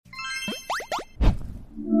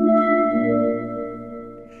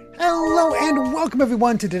welcome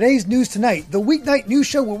everyone to today's News Tonight, the weeknight news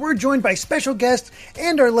show where we're joined by special guests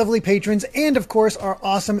and our lovely patrons and, of course, our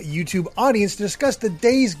awesome YouTube audience to discuss the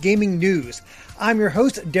day's gaming news. I'm your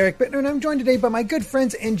host, Derek Bittner, and I'm joined today by my good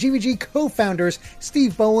friends and GVG co-founders,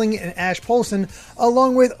 Steve Bowling and Ash Polson,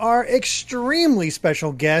 along with our extremely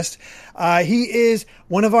special guest. He is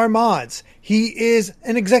one of our mods. He is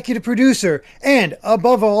an executive producer, and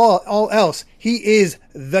above all else, he is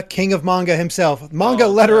the king of manga himself, manga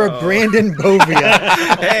letterer Brandon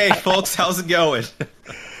Bovia. Hey, folks, how's it going?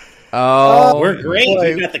 We're great.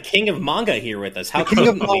 Boy. We've got the king of manga here with us. How king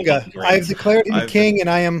of manga. I've declared him king, and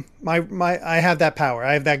I am I have that power.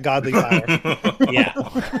 I have that godly power. Yeah.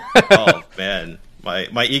 Oh man,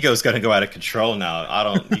 my ego's gonna go out of control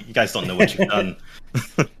now. You guys don't know what you've done.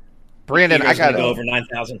 Brandon, I gotta go over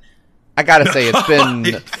 9,000. I gotta say, it's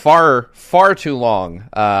been far too long.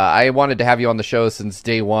 I wanted to have you on the show since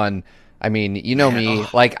day one. I mean, you know me.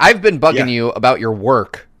 Like, I've been bugging you about your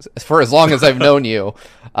work for as long as I've known you.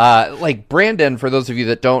 Like, Brandon, for those of you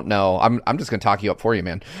that don't know, I'm just gonna talk you up for you,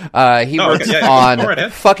 man. He works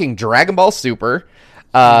on fucking Dragon Ball Super,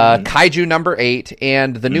 Kaiju number 8,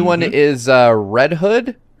 and the new one is Red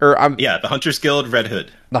Hood. The Hunters Guild Red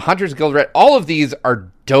Hood. The Hunters Guild Red. All of these are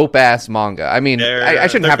dope-ass manga. I mean, I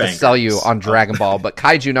shouldn't have to sell you on Dragon Ball, but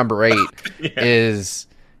Kaiju number 8 is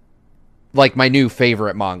like my new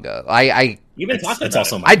favorite manga. You've been talking about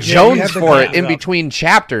also it. I jones for it in between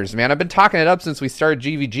chapters, man. I've been talking it up since we started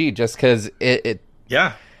GVG just because it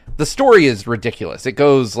the story is ridiculous. It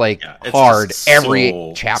goes like hard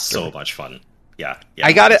every chapter. So much fun. Yeah.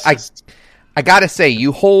 I gotta say,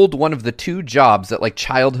 you hold one of the two jobs that like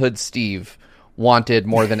childhood Steve wanted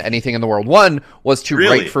more than anything in the world. One was to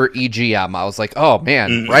write for EGM. I was like, oh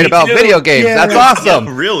man, write about video games. Yeah. That's awesome.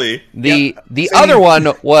 Yeah, really? The other one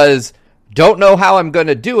was, don't know how I'm going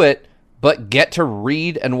to do it, but get to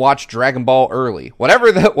read and watch Dragon Ball early.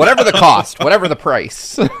 Whatever the cost, whatever the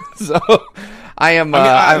price. So I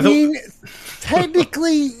mean,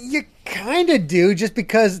 technically you kind of do, just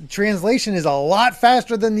because translation is a lot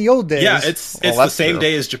faster than the old days. Yeah, it's the same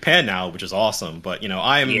day as Japan now, which is awesome. But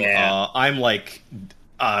I'm like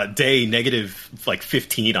day negative like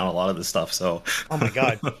 15 on a lot of this stuff. So oh my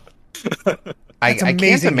god, I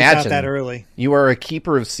can't imagine that early. You are a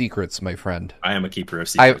keeper of secrets, my friend. I am a keeper of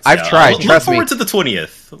secrets. I've tried. Trust me. Look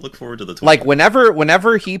forward to the 20th. Like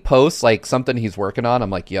whenever he posts like something he's working on, I'm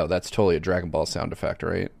like, yo, that's totally a Dragon Ball sound effect,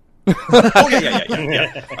 right? Oh yeah.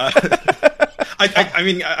 I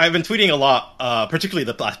mean, I've been tweeting a lot, particularly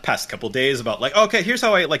the past couple days, about like, okay, here's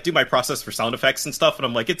how I like do my process for sound effects and stuff, and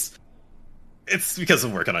I'm like, it's because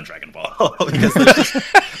I'm working on Dragon Ball. Because there's just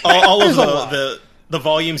all of the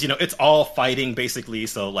volumes, it's all fighting basically.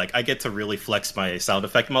 So like, I get to really flex my sound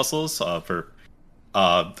effect muscles I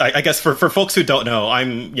guess for folks who don't know,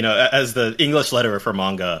 I'm as the English letterer for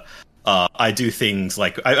manga. I do things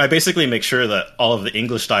like I basically make sure that all of the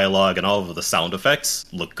English dialogue and all of the sound effects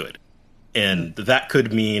look good, and that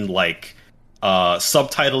could mean like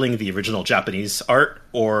subtitling the original Japanese art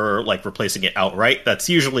or like replacing it outright. That's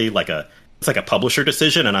usually like a publisher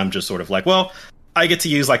decision, and I'm just sort of like, well, I get to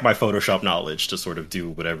use like my Photoshop knowledge to sort of do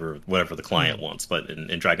whatever the client wants. But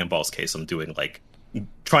in Dragon Ball's case, I'm doing like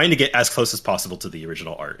trying to get as close as possible to the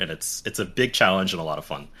original art, and it's a big challenge and a lot of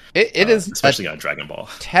fun. It is especially on Dragon Ball.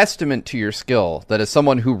 Testament to your skill that as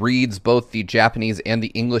someone who reads both the Japanese and the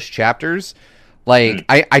English chapters, like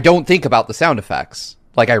I don't think about the sound effects.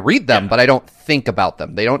 Like I read them, but I don't think about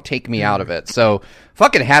them. They don't take me out of it. So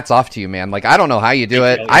fucking hats off to you, man. Like I don't know how you do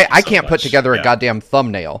it. I can't put together a goddamn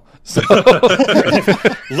thumbnail. So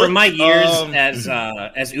for my years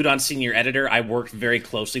as Udon's senior editor, I worked very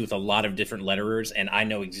closely with a lot of different letterers, and I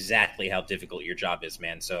know exactly how difficult your job is,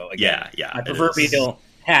 man. So again, my proverbial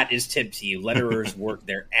hat is tipped to you. Letterers work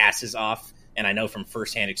their asses off, and I know from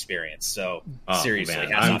firsthand experience. So seriously,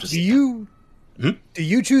 man, do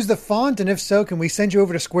you choose the font? And if so, can we send you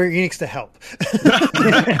over to Square Enix to help?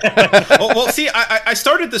 well, see, I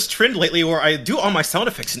started this trend lately where I do all my sound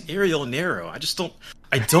effects in Arial Narrow.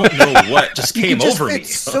 I don't know what just came over me.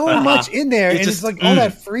 So much in there, and it's like all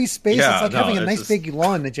that free space. It's like having a nice big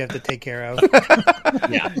lawn that you have to take care of.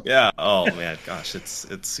 Yeah. Oh man, gosh, it's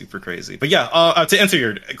super crazy. But yeah, to answer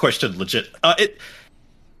your question, legit, it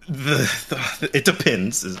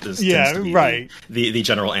depends. The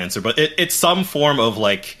general answer, but it's some form of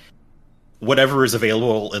like whatever is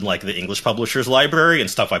available in like the English publisher's library and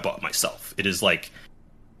stuff I bought myself. It is like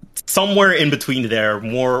somewhere in between there,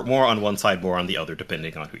 more on one side, more on the other,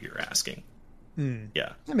 depending on who you're asking.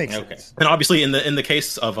 Yeah, that makes sense. And obviously, in the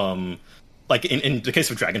case of like in the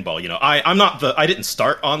case of Dragon Ball, I didn't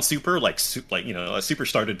start on Super, Super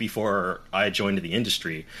started before I joined the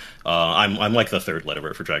industry. I'm like the third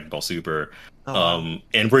letterer for Dragon Ball Super.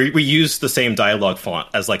 And we use the same dialogue font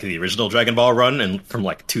as like the original Dragon Ball run and from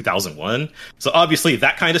like 2001. So obviously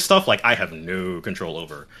that kind of stuff, like I have no control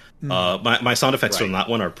over. My sound effects from that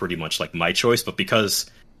one are pretty much like my choice, but because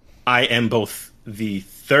I am both the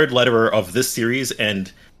third letterer of this series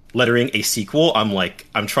and lettering a sequel,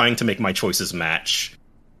 I'm trying to make my choices match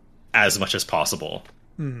as much as possible,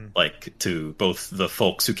 like to both the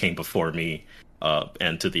folks who came before me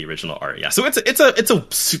and to the original art. Yeah, so it's a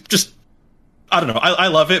just, I don't know. I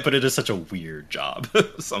love it, but it is such a weird job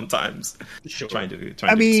sometimes. Sure. Trying to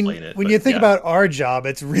explain it. When you think about our job,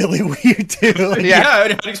 it's really weird too. Like, yeah,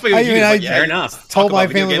 I'd explain it to you. Fair enough. Told my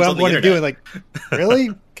family what I want to do, and like, really?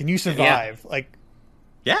 Can you survive? Like,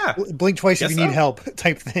 yeah, blink twice if you need help,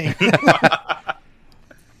 type thing.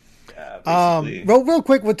 Basically. Real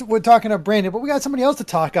quick, we're talking about Brandon, but we got somebody else to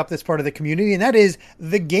talk up this part of the community, and that is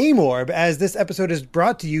the Game Orb, as this episode is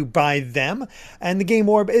brought to you by them. And the Game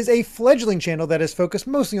Orb is a fledgling channel that is focused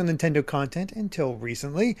mostly on Nintendo content until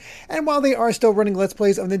recently. And while they are still running Let's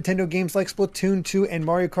Plays of Nintendo games like Splatoon 2 and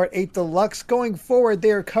Mario Kart 8 Deluxe, going forward,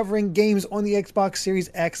 they are covering games on the Xbox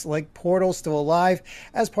Series X like Portal Still Alive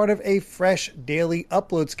as part of a fresh daily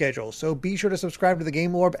upload schedule. So be sure to subscribe to the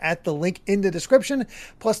Game Orb at the link in the description,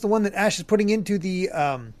 plus the one that Ash is putting into the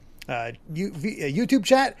YouTube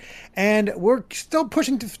chat, and we're still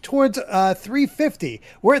pushing towards 350.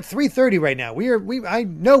 We're at 330 right now. I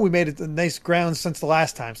know we made it nice ground since the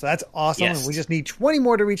last time, so that's awesome. Yes. And we just need 20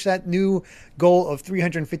 more to reach that new goal of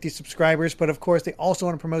 350 subscribers. But of course, they also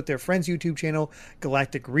want to promote their friend's YouTube channel,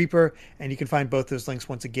 Galactic Reaper, and you can find both those links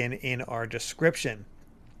once again in our description.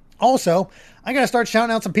 Also, I got to start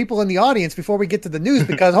shouting out some people in the audience before we get to the news,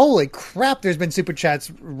 because holy crap, there's been super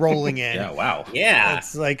chats rolling in. Yeah, wow. Yeah.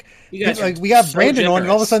 It's like, we got so Brandon generous. on,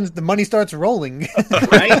 and all of a sudden the money starts rolling.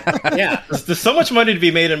 Right? Yeah. There's so much money to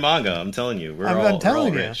be made in manga, I'm telling you. We're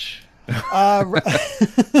all rich.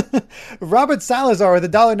 Robert Salazar with a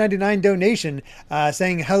 $1.99 donation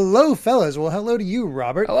saying, hello, fellas. Well, hello to you,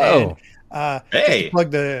 Robert. Hello. And, Hey. just to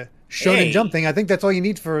plug the Shonen Jump thing. I think that's all you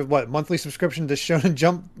need for monthly subscription to Shonen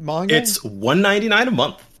Jump manga. It's $1.99 a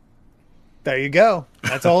month. There you go.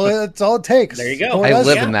 That's all. That's all it takes. There you go. I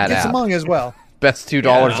live in that Get some app. manga as well. Best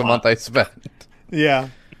 $2 a month I spent. Yeah.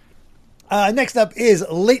 Next up is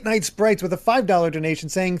Late Night Sprites with a $5 donation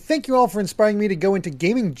saying, thank you all for inspiring me to go into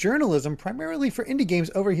gaming journalism, primarily for indie games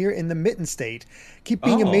over here in the Mitten State. Keep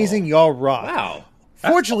being amazing, y'all rock. Wow.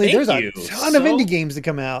 Fortunately, there's a you. ton of indie games that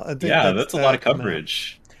come out. That's a lot of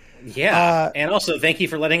coverage. Yeah, and also thank you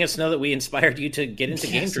for letting us know that we inspired you to get into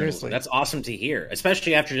game journalism. Seriously. That's awesome to hear,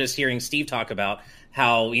 especially after just hearing Steve talk about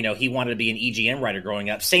how he wanted to be an EGM writer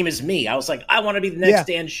growing up. Same as me. I was like, I want to be the next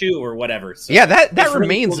Dan Shu or whatever. So yeah, that it's really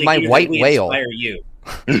remains cool to my hear white that we whale. inspire you.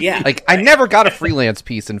 Yeah, Like, I never got a freelance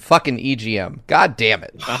piece in fucking EGM. God damn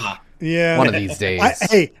it. Yeah. One of these days.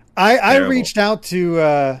 I reached out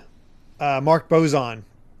to Mark Bozon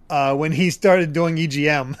when he started doing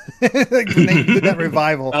EGM, like when they did that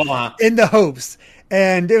revival, in the hopes.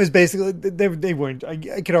 And it was basically, they weren't, I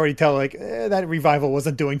could already tell, like, that revival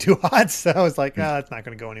wasn't doing too hot. So I was like, it's not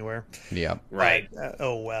going to go anywhere. Yeah. right.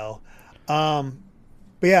 Oh, well.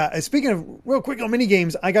 But yeah, speaking of real quick on mini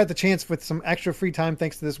games, I got the chance with some extra free time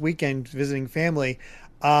thanks to this weekend visiting family.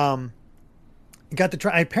 Got to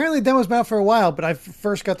try. Apparently, the demo's been out for a while, but I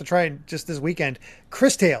first got to try it just this weekend.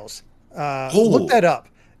 Chris Tales. Look that up.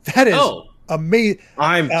 That is amazing.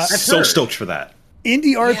 I'm so stoked for that.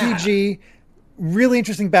 Indie RPG, really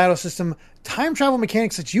interesting battle system, time travel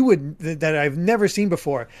mechanics that I've never seen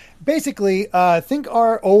before. Basically, think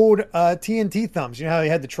our old TNT thumbs. You know how they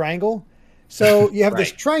had the triangle? So you have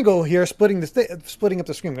this triangle here splitting up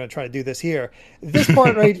the screen. I'm going to try to do this here. This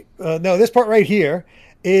part this part right here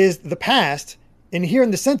is the past, and here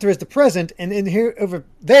in the center is the present, and in here over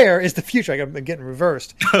there is the future. I'm getting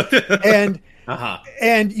reversed, and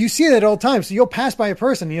you see that all the time. So you'll pass by a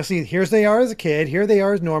person, and you'll see here they are as a kid, here they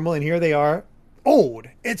are as normal, and here they are old.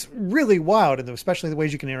 It's really wild, and especially the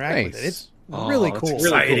ways you can interact with it. It's really cool. It's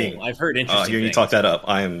really cool. I've heard interesting. Hearing you talk that up,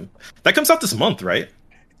 that comes out this month, right?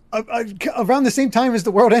 Around the same time as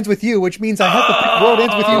The World Ends With You, which means I have to pick World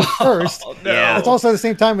Ends With You first. No. Yeah. It's also the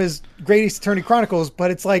same time as Great East Attorney Chronicles,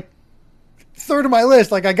 but it's like third of my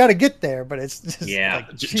list. Like, I got to get there, but it's just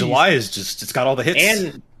like, July is just, it's got all the hits.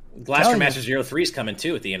 And Blaster Master 03 is coming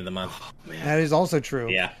too at the end of the month. That is also true.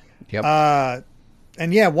 Yeah. Yep.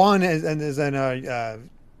 And yeah, Juan is in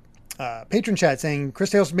patron chat saying Chris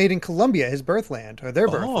Tales made in Colombia, his birthland, or their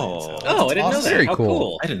birthland. So I didn't know that. Very How cool.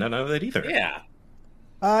 cool. I did not know that either. Yeah.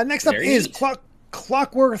 Next up is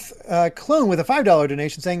Clockworth Clone with a $5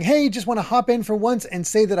 donation saying, hey, just want to hop in for once and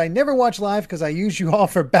say that I never watch live because I use you all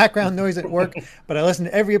for background noise at work, but I listen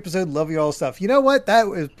to every episode, love you all stuff. You know what? That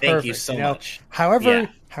was perfect. Thank you so much.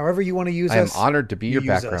 However you want to use us. I'm honored to be your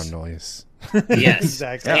background noise. Yes,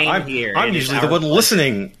 exactly. Yeah, I'm usually the one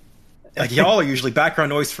listening. Like, y'all are usually background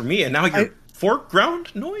noise for me, and now you're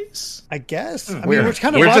foreground noise? I guess. I mean, we're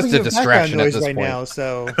kind of just a distraction noise at this right point. now,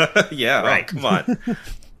 so... Yeah, right. Come on.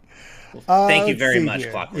 Thank you very much,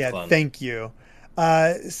 Clockwork Clone. Thank you.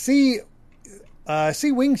 C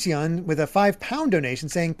Wingxian with a £5 donation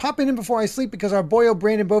saying, pop in before I sleep because our boyo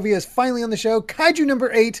Brandon Bovia is finally on the show. Kaiju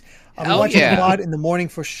number 8. I'll be watching the VOD in the morning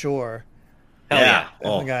for sure. Hell yeah.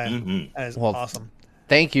 That is awesome.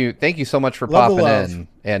 Thank you so much for popping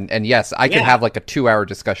in. And yes, I could have like a 2-hour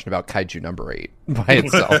discussion about Kaiju number 8 by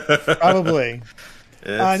itself. Probably.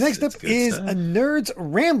 Next up is a Nerd's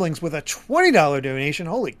Ramblings with a $20 donation.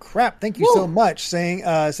 Holy crap! Thank you so much. Saying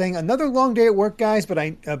another long day at work, guys.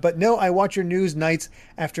 But no, I watch your news nights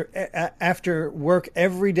after work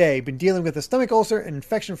every day. Been dealing with a stomach ulcer and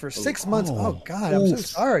infection for 6 months. Oh God, I'm so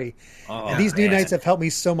sorry. And these new nights have helped me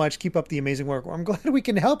so much. Keep up the amazing work. Well, I'm glad we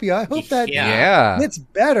can help you. I hope that it's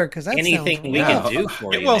better because that's anything we can do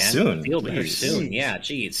for you. Well, soon. Feel better soon. Yeah,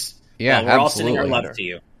 jeez. Yeah, we're all sending our love to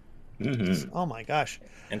you. Mm-hmm. Oh my gosh.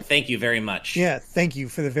 And thank you very much. Yeah, thank you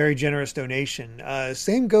for the very generous donation.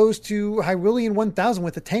 Same goes to Hyrulean 1000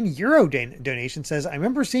 with a €10 donation. Says, I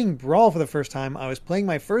remember seeing Brawl for the first time. I was playing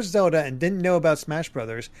my first Zelda and didn't know about Smash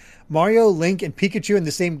Brothers. Mario, Link, and Pikachu in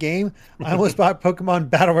the same game. I almost bought Pokemon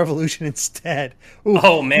Battle Revolution instead. Ooh,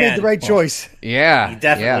 oh, man. You made the right choice. Yeah. You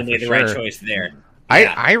definitely made the right choice there.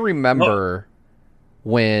 Yeah. I remember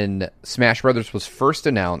when Smash Brothers was first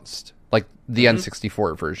announced, like the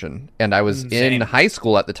N64 version, and I was in high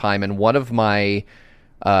school at the time, and one of my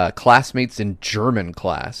classmates in German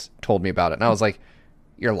class told me about it, and I was like,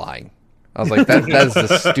 you're lying. I was like, that is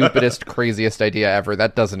the stupidest, craziest idea ever.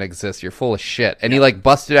 That doesn't exist. You're full of shit. And he like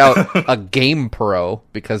busted out a Game Pro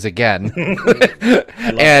because again,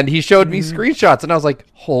 and he showed me screenshots, and I was like,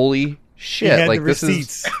 holy shit! Like this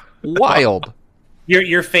is wild.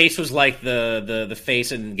 Your face was like the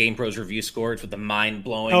face in Game Pro's review scores with the mind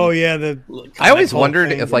blowing. Oh yeah, I always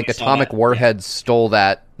wondered if like Atomic Warhead stole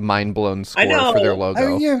that mind blown score for their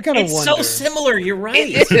logo. It's so similar. You're right.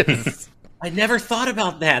 It is. I never thought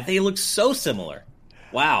about that. They look so similar.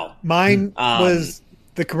 Wow. Mine was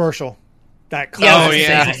the commercial. That commercial. You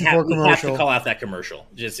have to call out that commercial.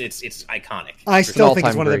 Just it's iconic. I still think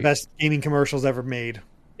it's one of the best gaming commercials ever made.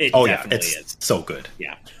 It definitely is. So good.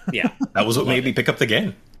 Yeah. That was what made me pick up the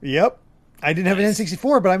game. Yep. I didn't have an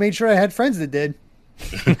N64, but I made sure I had friends that did.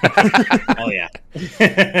 Oh, yeah.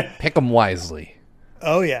 Pick them wisely.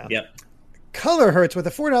 Oh, yeah. Yep. Color Hurts with a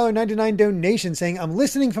 $4.99 donation saying, I'm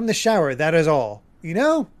listening from the shower. That is all. You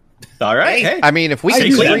know? All right. Hey. I mean, if we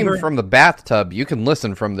can stream from the bathtub, you can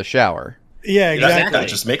listen from the shower. Yeah, exactly. That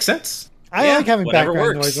just makes sense. I like having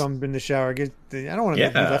background noise when I'm in the shower. I don't want to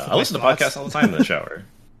make me left with I listen to podcasts all the time in the shower.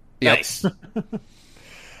 Nice.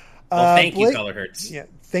 Well, thank you, Color Hurts. Yeah,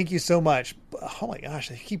 thank you so much. Oh my gosh,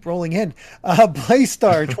 they keep rolling in.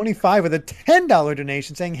 Blaystar25 with a $10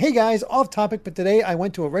 donation saying, hey guys, off topic, but today I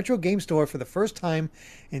went to a retro game store for the first time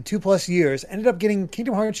in 2+ years. Ended up getting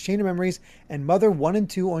Kingdom Hearts Chain of Memories and Mother 1 and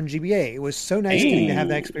 2 on GBA. It was so nice getting to have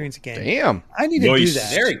that experience again. Damn. I need to do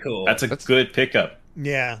that. Very cool. That's a good pickup.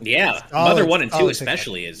 Yeah. Mother 1 and 2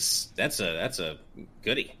 especially that's a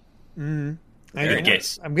goodie. Mm-hmm. Very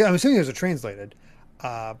nice. I'm assuming those are translated.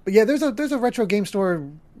 But yeah, there's a retro game store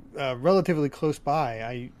relatively close by.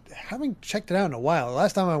 I haven't checked it out in a while. The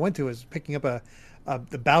last time I went to was picking up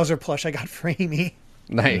the Bowser plush I got for Amy.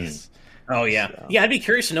 Nice. Oh yeah, yeah. I'd be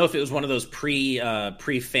curious to know if it was one of those pre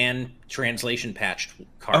fan translation patched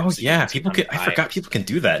cards. Oh yeah, I forgot people can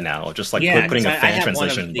do that now. Just like putting a fan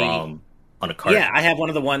translation ROM on a card. Yeah, I have one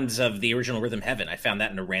of the ones of the original Rhythm Heaven. I found that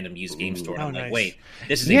in a random used game store. And I'm like, wait,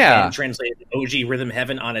 this is a fan translated OG Rhythm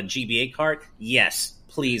Heaven on a GBA card? Yes,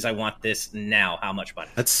 please, I want this now. How much money?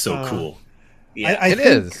 That's so cool. Yeah, it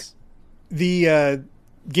is. The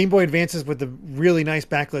Game Boy Advances with the really nice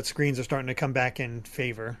backlit screens are starting to come back in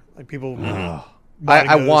favor. Like people,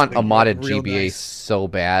 I want a modded GBA so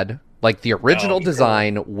bad. Like the original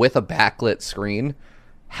design with a backlit screen.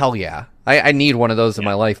 Hell yeah. I need one of those in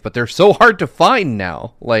my life, but they're so hard to find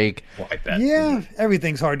now. Like,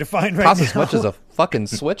 everything's hard to find right now. Costs as much as a fucking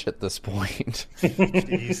Switch at this point.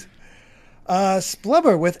 Jeez.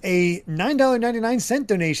 Splubber with a $9.99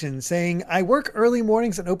 donation saying, I work early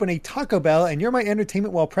mornings and open a Taco Bell, and you're my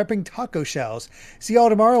entertainment while prepping taco shells. See y'all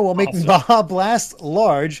tomorrow while making Baja Blast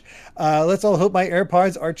large. Let's all hope my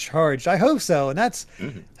AirPods are charged. I hope so. And that's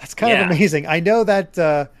kind of amazing. I know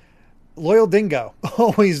that Loyal Dingo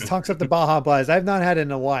always talks up the Baja Blast. I've not had it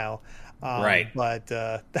in a while. Right. But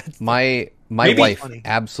that's my wife funny.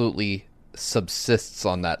 Absolutely subsists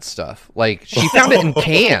on that stuff. Like, she found it in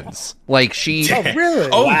cans. Like, she... Oh, really?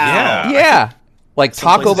 Oh, wow. Yeah. Like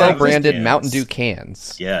Taco Bell branded Mountain Dew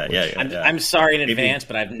cans. Yeah. I'm sorry in advance,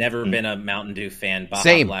 but I've never been a Mountain Dew fan, Baja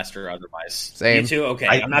Same. Blast or otherwise. Same. You too? Okay.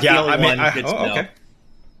 I'm not the only one. Good to know. Okay.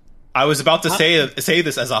 I was about to say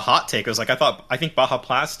this as a hot take. I was like, I think Baja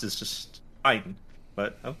Blast is just fine.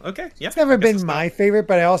 But okay, yeah. It's never been my favorite,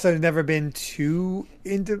 but I also have never been too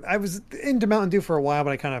into. I was into Mountain Dew for a while,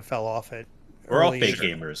 but I kind of fell off it. We're all fake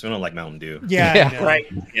gamers. We don't like Mountain Dew. Yeah. Right.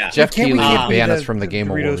 Yeah. Jeff Keighley would ban us from the Game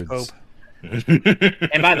Doritos Awards.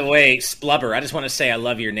 And by the way, Splubber, I just want to say I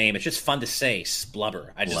love your name. It's just fun to say,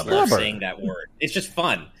 Splubber. I just love saying that word. It's just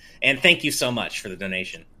fun. And thank you so much for the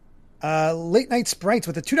donation. Late Night Sprites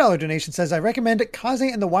with a $2 donation says, I recommend Kaze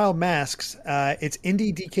and the Wild Masks. It's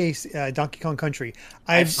Indie DK Donkey Kong Country.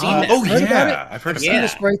 I've seen that. Heard about it. I've heard I've seen the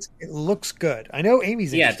sprites. It looks good. I know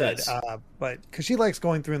Amy's interested. It does. But because she likes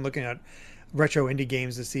going through and looking at retro indie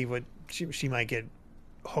games to see what she might get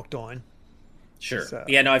hooked on. Sure. So,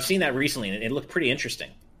 yeah, no, I've seen that recently, and it looked pretty interesting.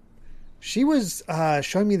 She was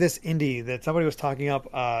showing me this indie that somebody was talking up,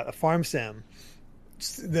 a farm sim.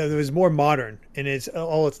 That was more modern, and it's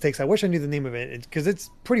all it takes. I wish I knew the name of it because it's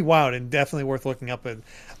pretty wild and definitely worth looking up. And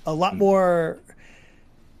a lot more.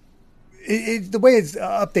 The way it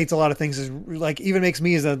updates a lot of things is like even makes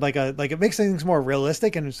me as it makes things more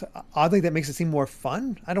realistic, and it's, oddly that makes it seem more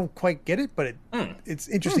fun. I don't quite get it, but it's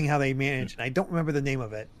interesting how they manage. And I don't remember the name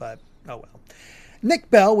of it, but oh well.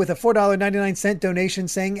 Nick Bell with a $4.99 donation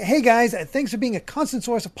saying, hey guys, thanks for being a constant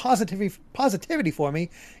source of positivity for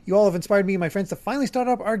me. You all have inspired me and my friends to finally start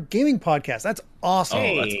up our gaming podcast. That's awesome.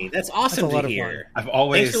 Hey, that's awesome to hear. I've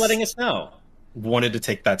always thanks for letting us know. Wanted to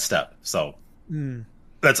take that step. So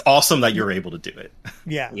that's awesome that you're able to do it.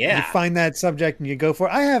 Yeah. You find that subject and you go for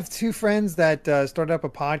it. I have two friends that started up a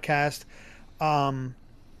podcast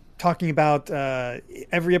talking about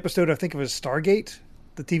every episode, I think it was Stargate,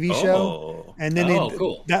 the TV show, and then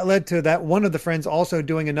that led to that one of the friends also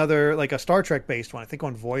doing another like a Star Trek based one, I think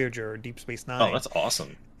on Voyager or Deep Space Nine. Oh, that's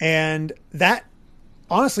awesome! And that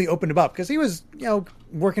honestly opened him up because he was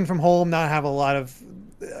working from home, not have a lot of.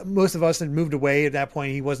 Most of us had moved away at that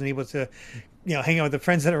point. He wasn't able to hang out with the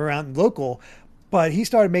friends that are around local, but he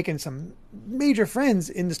started making some major friends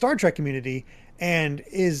in the Star Trek community and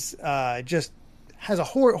is just has a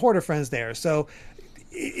horde of friends there. So.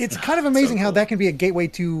 It's kind of amazing how that can be a gateway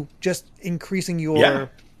to just increasing your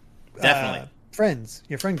definitely friends,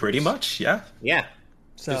 your friend groups. Pretty much, yeah.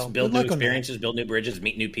 So just build new experiences, build new bridges,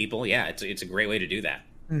 meet new people. Yeah, it's a great way to do that.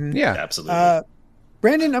 Mm-hmm. Yeah, absolutely.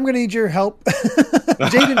 Brandon, I'm going to need your help.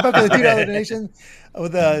 Jaden Buck with a $2 donation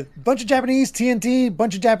with a bunch of Japanese TNT,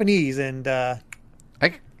 bunch of Japanese, and I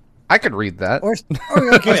could read that.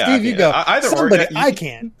 Okay, Steve, you go. Either somebody, I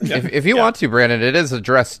can't. If you want to, Brandon, it is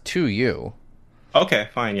addressed to you. Okay,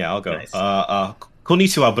 fine. Yeah, I'll go. Nice. こんに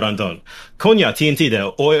ちは、ブランドン。今夜 TNT で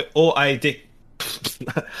お会い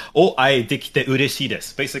できて嬉しいで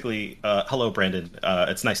す. Basically, hello, Brandon.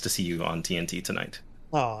 It's nice to see you on TNT tonight.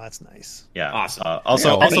 Oh, that's nice. Yeah. Awesome.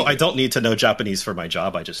 Also, I don't need to know Japanese for my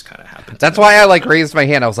job. I just kind of happen to. That's why I raised my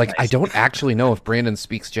hand. I was like, nice. I don't actually know if Brandon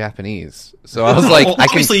speaks Japanese. So I was like,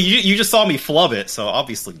 obviously, you just saw me flub it, so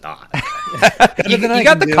obviously not. you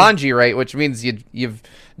got the kanji right, which means you've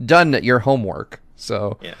done your homework.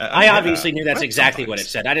 So I obviously knew that's exactly what it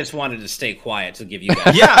said. I just wanted to stay quiet to give you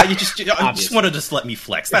guys. You just wanted to let me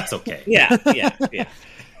flex. That's okay. Yeah.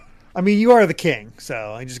 I mean, you are the king,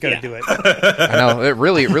 so I just got to do it. I know it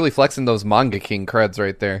really flexing those manga king creds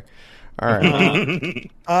right there. All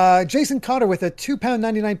right. Jason Cotter with a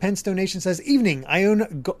 £2.99 donation says, "Evening. I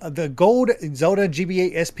own the gold Zelda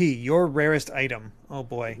GBA SP, your rarest item." Oh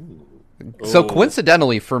boy. So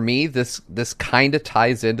coincidentally, for me, this kind of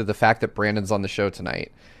ties into the fact that Brandon's on the show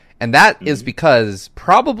tonight, and that is because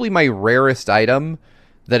probably my rarest item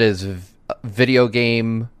that is video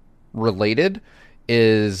game related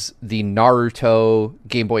is the Naruto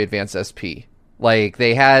Game Boy Advance SP. Like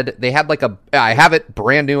they had like I have it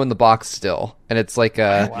brand new in the box still, and it's like a.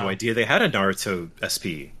 I had no idea they had a Naruto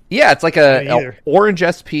SP. Yeah, it's like a orange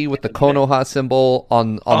SP with the Konoha symbol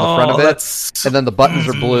on the front of it, and then the buttons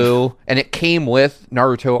are blue, and it came with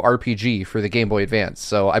Naruto RPG for the Game Boy Advance.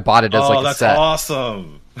 So I bought it as like a set. Oh, that's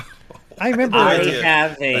awesome! I remember. I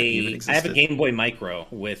have a Game Boy Micro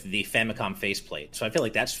with the Famicom faceplate, so I feel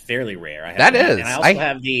like that's fairly rare. I have and I also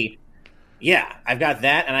have the. Yeah, I've got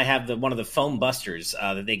that, and I have one of the foam busters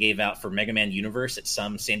that they gave out for Mega Man Universe at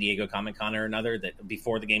some San Diego Comic Con or another. That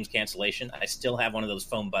before the game's cancellation, I still have one of those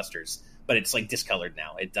foam busters, but it's like discolored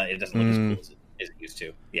now. It doesn't look as cool as it used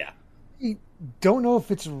to. Yeah. I don't know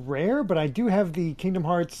if it's rare, but I do have the Kingdom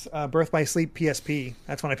Hearts Birth by Sleep PSP.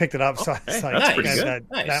 That's when I picked it up. So that's I pretty good.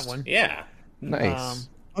 That one. Yeah. Nice.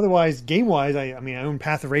 Otherwise, game-wise, I own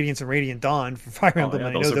Path of Radiance and Radiant Dawn for Fire Emblem.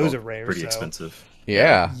 I know those are rare. Pretty expensive.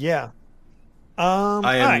 Yeah. Yeah.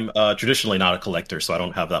 I am traditionally not a collector, so I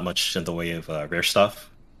don't have that much in the way of rare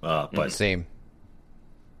stuff. But same.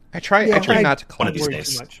 I try not to collect one of these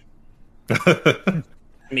days.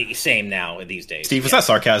 Me, same now these days. Steve, was that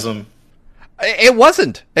sarcasm? It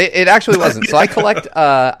wasn't. It actually wasn't. So I collect.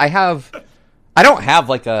 I don't have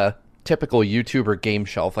like a typical YouTuber game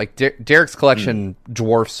shelf. Like Derek's collection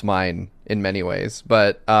dwarfs mine in many ways,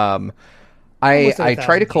 but I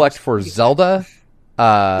try to collect for Zelda,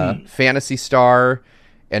 Phantasy Star,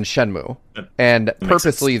 and Shenmue. And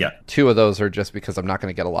purposely, two of those are just because I'm not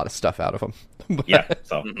going to get a lot of stuff out of them.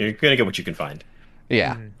 So you're going to get what you can find.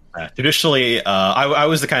 Yeah. Traditionally, I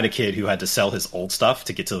was the kind of kid who had to sell his old stuff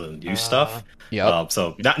to get to the new stuff.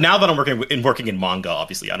 So now that I'm working in manga,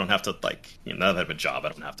 obviously I don't have to now that I have a job, I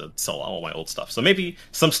don't have to sell all my old stuff. So maybe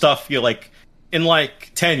some stuff in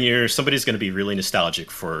 10 years, somebody's going to be really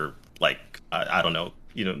nostalgic for I don't know,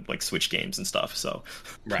 Switch games and stuff. So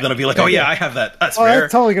then I'll be like, oh yeah, I have that. That's rare.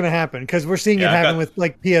 That's totally going to happen because we're seeing it happen with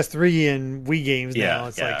PS3 and Wii games now.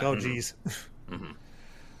 It's oh geez.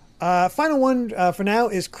 Final one for now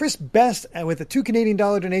is Chris Best with a $2 Canadian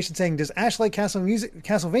donation saying, "Does Ash like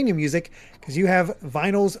Castlevania music? Because you have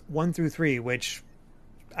vinyls 1 through 3." Which,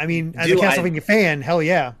 as a Castlevania fan, hell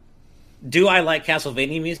yeah. Do I like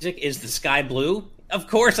Castlevania music? Is the sky blue? Of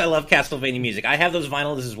course, I love Castlevania music. I have those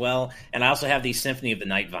vinyls as well, and I also have the Symphony of the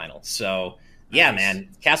Night vinyls. So, yeah, man,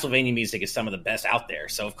 Castlevania music is some of the best out there.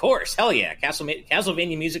 So, of course, hell yeah,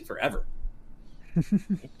 Castlevania music forever.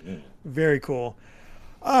 Very cool.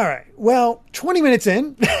 All right. Well, 20 minutes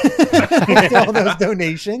in to all those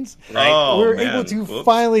donations, we're able to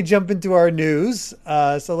finally jump into our news.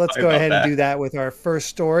 So let's go ahead and do that with our first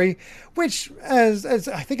story, which, as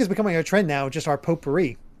I think is becoming a trend now, just our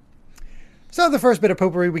potpourri. So the first bit of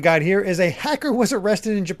potpourri we got here is a hacker was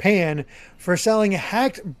arrested in Japan for selling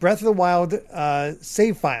hacked Breath of the Wild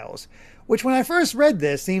save files, which when I first read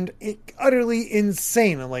this seemed utterly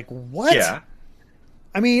insane. I'm like, what? Yeah.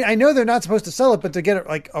 I know they're not supposed to sell it, but to get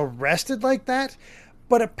it arrested like that.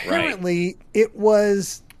 But apparently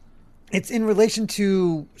it's in relation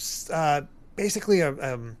to basically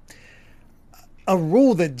a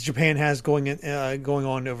rule that Japan has going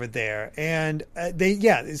on over there. And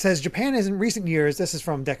it says Japan has in recent years, this is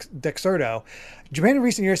from Dexerto, Japan in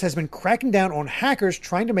recent years has been cracking down on hackers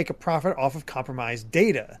trying to make a profit off of compromised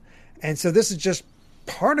data. And so this is just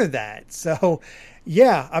part of that. So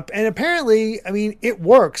yeah, and apparently, it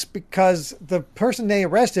works because the person they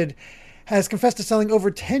arrested has confessed to selling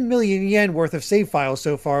over 10 million yen worth of save files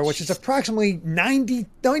so far, which is approximately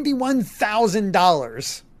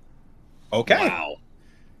 $91,000. Okay. Wow.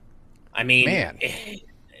 Man.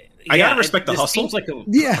 I gotta respect the hustle. Seems like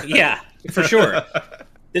yeah, for sure.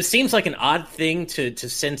 This seems like an odd thing to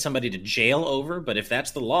send somebody to jail over, but if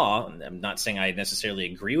that's the law, I'm not saying I necessarily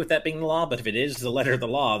agree with that being the law, but if it is the letter of the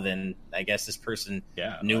law, then I guess this person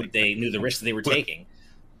knew the risks they were taking.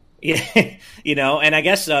 Yeah, and I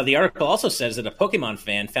guess the article also says that a Pokemon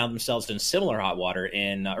fan found themselves in similar hot water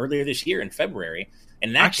earlier this year in February.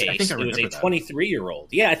 In that case, it was a 23-year-old.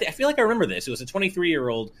 Yeah, I feel like I remember this. It was a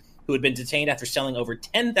 23-year-old who had been detained after selling over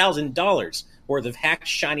 $10,000 worth of hacked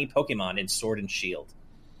shiny Pokemon in Sword and Shield.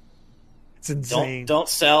 It's insane. Don't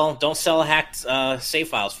sell hacked save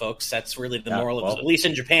files, folks. That's really the moral of it. At least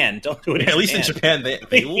in Japan. Don't do it. At least in Japan,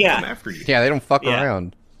 they will come after you. Yeah, they don't fuck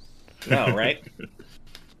around. No, right?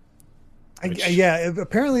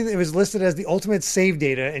 Apparently it was listed as the ultimate save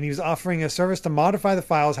data, and he was offering a service to modify the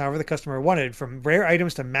files however the customer wanted, from rare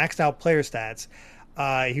items to maxed out player stats.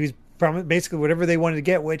 He was basically whatever they wanted to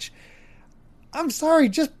get, which, I'm sorry,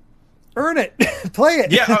 just earn it. Play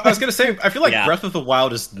it. Yeah, I was going to say, I feel like Breath of the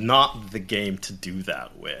Wild is not the game to do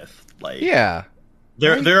that with. There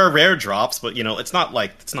are rare drops, but, it's not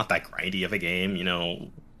that grindy of a game, They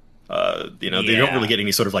don't really get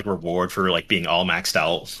any sort of reward for being all maxed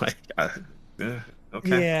out.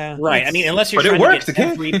 Okay. Yeah. Right. Unless you're trying to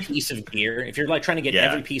get every piece of gear. If you're trying to get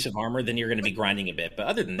every piece of armor, then you're going to be grinding a bit. But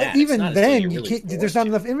other than that, even then, there's not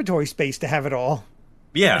enough inventory space to have it all.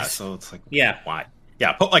 Yeah. So it's why?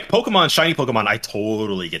 Yeah, like Pokemon, shiny Pokemon, I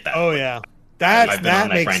totally get that. Oh yeah, that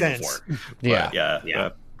makes sense. Yeah.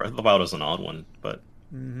 Breath of the Wild is an odd one, but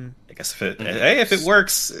I guess if it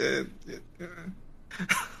works. So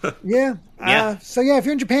if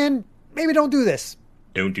you're in Japan, maybe don't do this.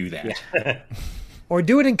 Don't do that. Yeah. Or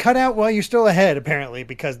do it and cut out while you're still ahead, apparently,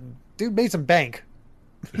 because dude made some bank.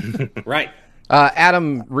 Right.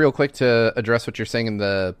 Adam, real quick to address what you're saying in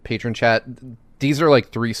the patron chat. These are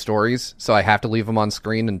like 3 stories, so I have to leave them on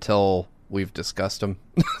screen until we've discussed them.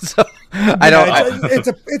 So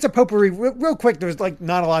it's a potpourri. Real quick, there's like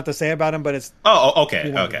not a lot to say about them, but it's okay.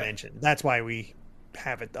 Mention. That's why we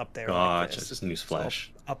have it up there. Gotcha. Like just newsflash.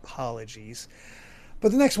 So, apologies.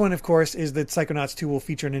 But the next one, of course, is that Psychonauts 2 will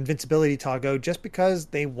feature an invincibility toggle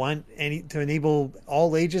to enable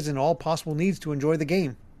all ages and all possible needs to enjoy the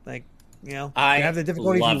game. Like, you have the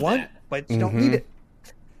difficulty if you want, but you don't need it.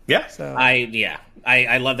 Yeah. So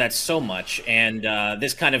I love that so much, and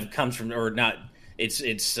this kind of comes from, or not, it's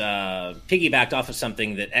piggybacked off of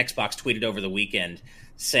something that Xbox tweeted over the weekend,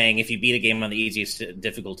 saying if you beat a game on the easiest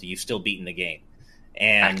difficulty, you've still beaten the game,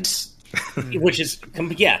 and which is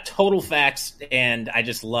total facts. And I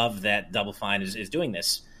just love that Double Fine is doing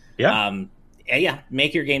this.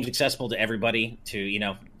 Make your games accessible to everybody.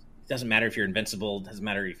 It doesn't matter if you're invincible, it doesn't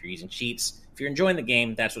matter if you're using cheats. If you're enjoying the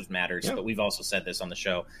game, that's what matters. But we've also said this on the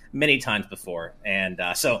show many times before. And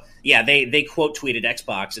they quote tweeted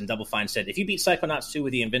Xbox, and Double Fine said, if you beat Psychonauts 2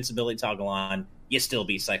 with the invincibility toggle on, you still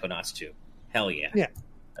beat Psychonauts 2. Hell yeah.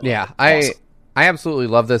 Yeah. Awesome. I absolutely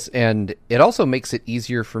love this, and it also makes it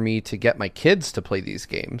easier for me to get my kids to play these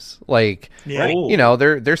games. Like,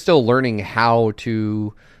 they're still learning how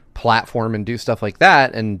to platform and do stuff like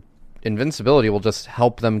that, and invincibility will just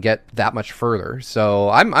help them get that much further. So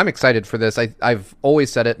I'm excited for this. I've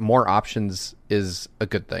always said it, more options is a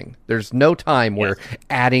good thing. There's no time where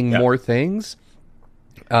adding more things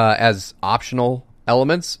as optional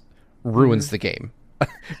elements ruins the game.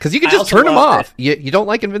 Because you can just turn them off. You don't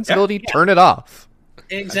like invincibility, turn it off.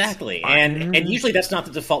 Exactly. And usually that's not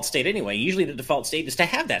the default state anyway. Usually the default state is to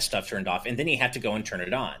have that stuff turned off, and then you have to go and turn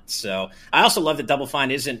it on. So I also love that Double Fine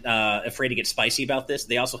isn't afraid to get spicy about this.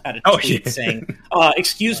 They also had a tweet saying,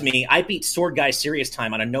 excuse me, I beat Sword Guy Serious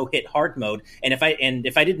Time on a no-hit hard mode, and if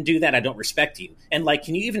I didn't do that, I don't respect you. And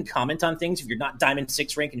can you even comment on things if you're not Diamond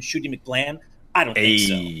 6 rank and Shooty McBlam? I don't think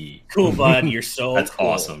so. Cool, bud. You're so That's cool.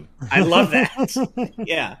 awesome. I love that.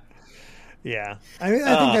 Yeah. Yeah. I think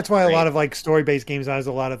that's why a lot of story-based games has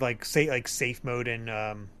a lot of safe mode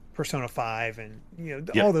and Persona 5 and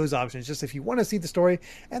all those options. Just if you want to see the story,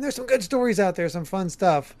 and there's some good stories out there, some fun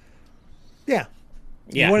stuff. Yeah.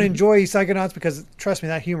 You want to enjoy Psychonauts, because trust me,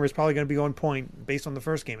 that humor is probably going to be on point based on the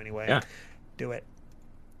first game anyway. Yeah. Do it.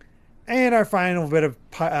 And our final bit of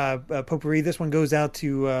potpourri, this one goes out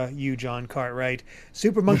to you, John Cartwright.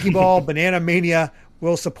 Super Monkey Ball Banana Mania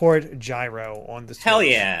will support gyro on the Switch. Hell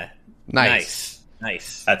yeah. Nice.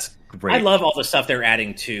 That's great. I love all the stuff they're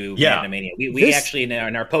adding to Banana Mania. We actually,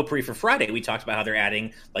 in our potpourri for Friday, we talked about how they're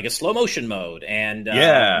adding a slow motion mode and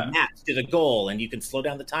maps to the goal, and you can slow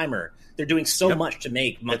down the timer. They're doing so much to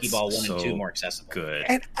make Monkey Ball 1 and 2 more accessible. Good.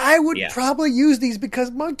 And I would probably use these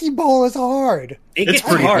because Monkey Ball is hard. It's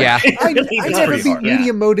pretty hard. Yeah. I never beat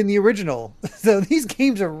medium mode in the original. So these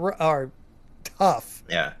games are tough.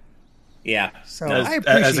 Yeah. Yeah. So I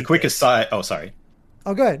appreciate as a quick aside. Oh, sorry.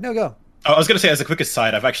 Oh, go ahead. No, go. I was going to say, as a quick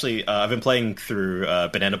aside, I've actually I've been playing through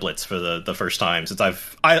Banana Blitz for the first time since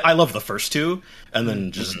I love the first two, and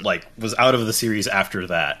then just was out of the series after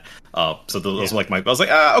that. So those I was like,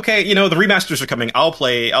 okay, the remasters are coming. I'll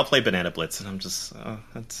play Banana Blitz, and I'm just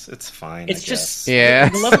it's fine. It's just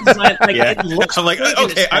the level design. It looks I'm like,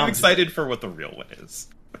 okay, I'm excited for what the real one is.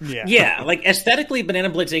 Yeah, aesthetically, Banana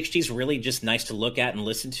Blitz XG is really just nice to look at and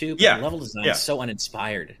listen to. But the level design is so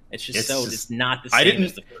uninspired. It's just it's not the same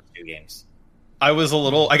as the first two games. I was a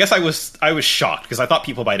little. I guess I was shocked because I thought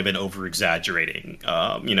people might have been over exaggerating.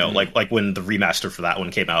 Like when the remaster for that one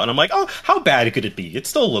came out, and I'm like, oh, how bad could it be?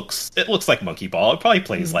 It looks like Monkey Ball. It probably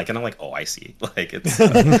plays and I'm like, oh, I see. It's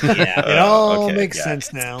it all makes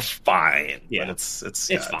sense now. It's fine. Yeah, but it's fine.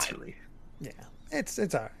 It's really,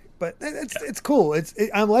 it's all right. But it's cool.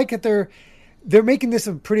 I like that they're making this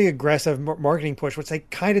a pretty aggressive marketing push, which they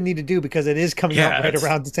kind of need to do because it is coming out right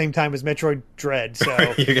around the same time as Metroid Dread.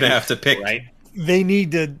 So you're gonna have to pick. Right? They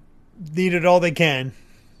need it all they can.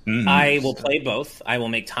 Mm-hmm. I will play both. I will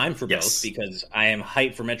make time for both because I am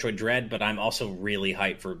hyped for Metroid Dread, but I'm also really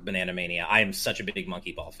hyped for Banana Mania. I am such a big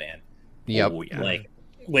Monkey Ball fan. Yep. Oh, yeah.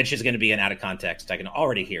 Which is going to be an out of context. I can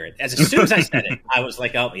already hear it. As soon as I said it, I was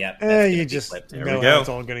like, "Oh, yeah." You just know how it's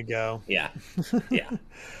all going to go. Yeah, yeah.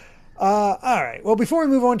 All right. Well, before we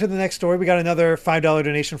move on to the next story, we got another $5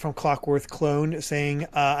 donation from Clockworth Clone saying,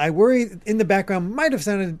 I worry in the background might have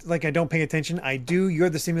sounded like I don't pay attention. I do. You're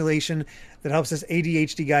the simulation that helps this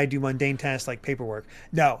ADHD guy do mundane tasks like paperwork.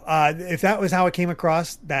 No, if that was how it came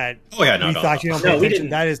across, that you thought you don't pay attention,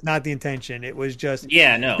 that is not the intention. It was just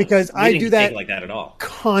because I do that like that at all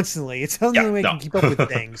constantly. It's the only way I can keep up with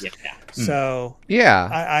things. So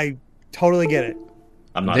I totally get it.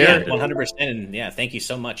 I'm not 100%. And thank you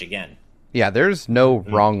so much again. Yeah, there's no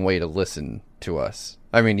wrong way to listen to us.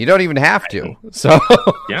 I mean, you don't even have to. So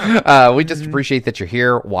we just appreciate that you're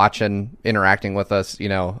here watching, interacting with us,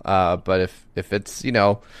 but if it's,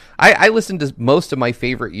 I listen to most of my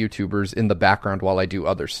favorite YouTubers in the background while I do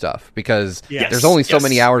other stuff because there's only so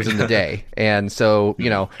many hours in the day. And so,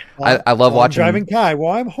 I love watching. I'm driving Kai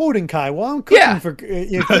while I'm holding Kai while I'm cooking for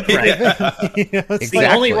exactly. The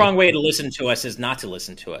only wrong way to listen to us is not to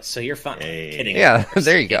listen to us. So you're fine. Kidding. Yeah,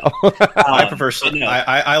 there you go. I prefer,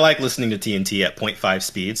 I like listening to TNT at 0.5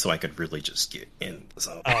 speed so I could really just get in the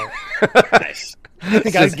zone. Nice. I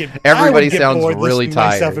think everybody sounds really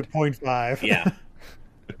tired. Myself at 0.5. Yeah.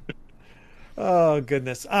 Oh,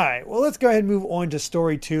 goodness. All right. Well, let's go ahead and move on to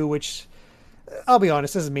story 2, which, I'll be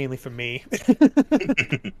honest, this is mainly for me.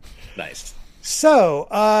 Nice. So,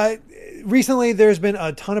 recently there's been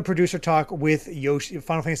a ton of producer talk with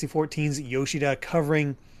Final Fantasy XIV's Yoshida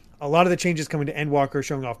covering a lot of the changes coming to Endwalker,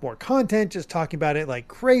 showing off more content, just talking about it like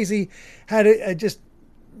crazy.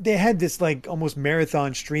 They had this like almost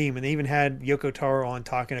marathon stream, and they even had Yoko Taro on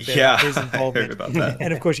talking a bit about his involvement. I heard about that.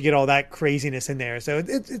 And of course, you get all that craziness in there. So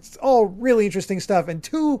it's all really interesting stuff. And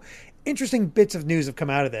 2 interesting bits of news have come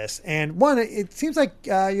out of this. And one, it seems like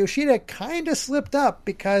Yoshida kind of slipped up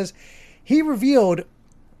because he revealed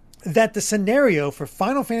that the scenario for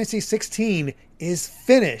Final Fantasy XVI is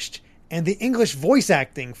finished, and the English voice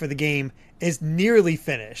acting for the game is nearly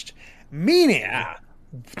finished. Meaning,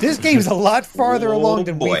 this game's a lot farther along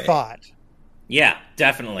than we thought. Yeah,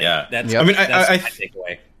 definitely. Yeah. That's my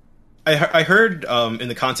takeaway. I heard in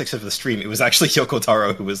the context of the stream, it was actually Yoko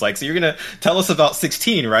Taro who was like, so you're going to tell us about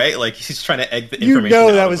 16, right? Like, he's trying to egg the information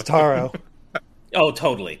out. That was Taro. Oh,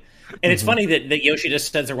 totally. And it's funny that Yoshida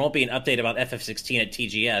says there won't be an update about FF16 at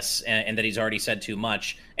TGS and that he's already said too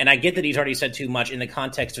much. And I get that he's already said too much in the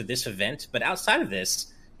context of this event, but outside of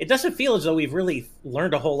this, it doesn't feel as though we've really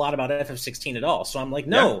learned a whole lot about FF16 at all. So I'm like,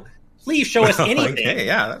 please show us anything. Okay,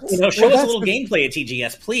 show us a little gameplay at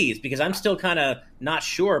TGS, please, because I'm still kind of not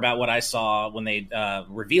sure about what I saw when they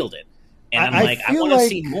revealed it. And I want to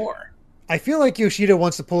see more. I feel like Yoshida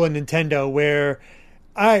wants to pull a Nintendo where,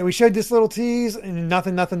 all right, we showed this little tease and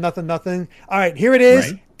nothing. All right, here it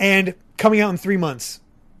is, and coming out in 3 months.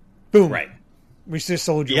 Boom. Right. We just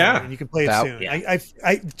sold you one, and you can play it soon. Yeah.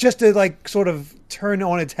 I just to like sort of turn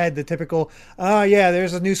on its head the typical,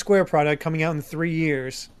 there's a new Square product coming out in 3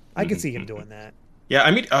 years. I could see him doing that. Yeah,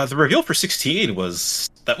 I mean, the reveal for 16 was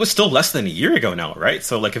still less than a year ago now, right?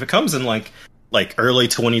 So like if it comes in like early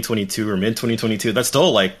 2022 or mid 2022, that's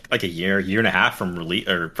still like a year and a half from release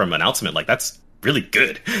or from announcement. Like that's really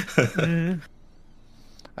good.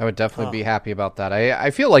 I would definitely be happy about that. I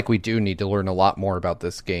feel like we do need to learn a lot more about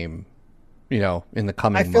this game, in the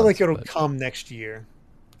coming months. I feel like it'll come next year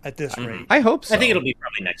at this rate. I hope so. I think it'll be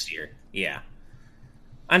probably next year. Yeah.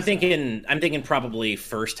 I'm thinking probably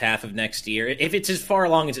first half of next year. If it's as far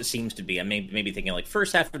along as it seems to be, I'm maybe thinking like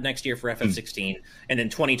first half of next year for FF16 and then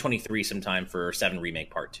 2023 sometime for 7 Remake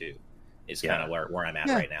Part 2 is kind of where I'm at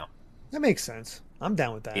right now. That makes sense. I'm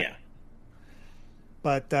down with that. Yeah.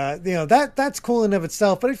 But, that's cool in of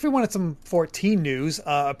itself. But if we wanted some 14 news,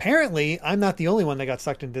 apparently I'm not the only one that got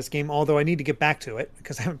sucked into this game, although I need to get back to it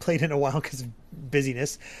because I haven't played in a while because of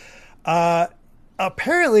busyness.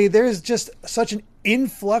 Apparently there's just such an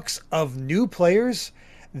influx of new players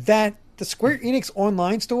that the Square Enix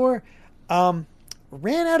online store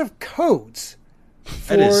ran out of codes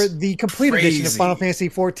for the complete edition of Final Fantasy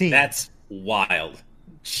XIV. That's wild.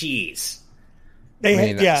 Jeez.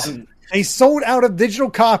 They sold out of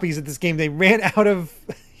digital copies of this game. They ran out of...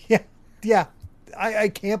 I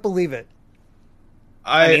can't believe it.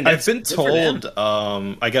 I've been told,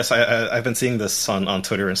 I guess I've been seeing this on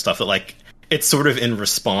Twitter and stuff, that like it's sort of in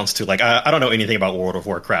response to like, I don't know anything about World of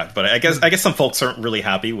Warcraft, but I guess some folks aren't really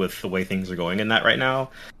happy with the way things are going in that right now.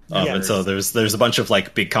 And so there's a bunch of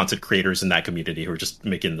like big content creators in that community who are just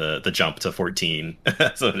making the jump to 14.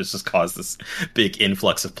 So it's just caused this big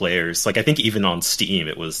influx of players. Like I think even on Steam,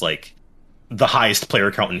 it was like the highest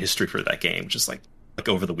player count in history for that game, just like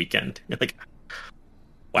over the weekend. Like,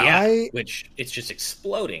 wow, which it's just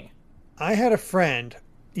exploding. I had a friend.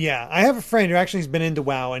 Yeah, I have a friend who actually has been into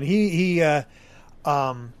WoW, and he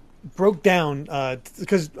broke down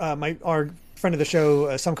because our friend of the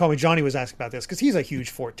show, Some Call Me Johnny, was asking about this because he's a huge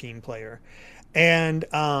 14 player, and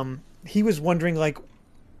he was wondering like.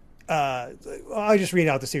 I just read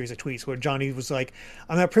out the series of tweets where Johnny was like,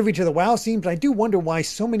 I'm not privy to the WoW scene, but I do wonder why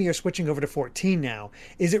so many are switching over to 14 now.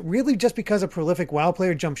 Is it really just because a prolific WoW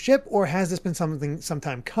player jumped ship, or has this been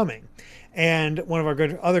sometime coming? And one of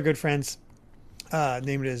our other good friends,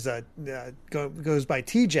 named is goes by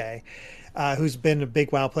TJ, who's been a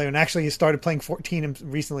big WoW player and actually has started playing 14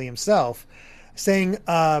 recently himself, saying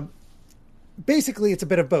basically it's a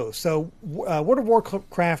bit of both. So World of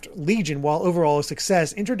Warcraft Legion, while overall a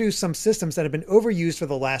success, introduced some systems that have been overused for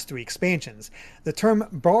the last 3 expansions. The term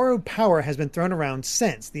borrowed power has been thrown around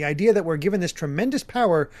since. The idea that we're given this tremendous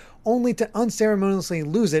power only to unceremoniously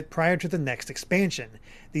lose it prior to the next expansion.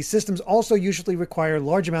 These systems also usually require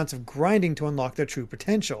large amounts of grinding to unlock their true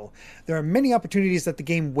potential. There are many opportunities that the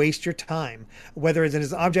game wastes your time, whether it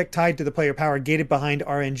is an object tied to the player power gated behind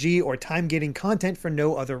RNG or time gating content for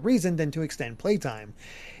no other reason than to extend playtime.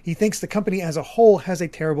 He thinks the company as a whole has a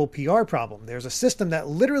terrible PR problem. There's a system that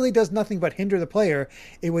literally does nothing but hinder the player.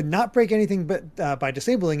 It would not break anything but by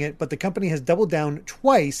disabling it, but the company has doubled down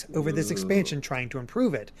twice over this expansion trying to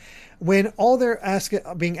improve it. When all they're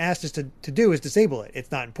being asked is to do is disable it.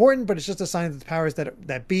 It's not important, but it's just a sign that the powers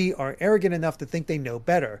that be are arrogant enough to think they know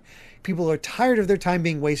better. People are tired of their time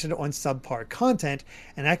being wasted on subpar content,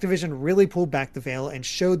 and Activision really pulled back the veil and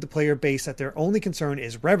showed the player base that their only concern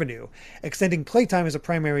is revenue. Extending playtime is a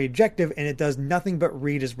primary objective, and it does nothing but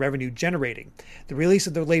read as revenue generating. The release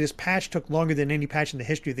of the latest patch took longer than any patch in the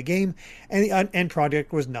history of the game, and the end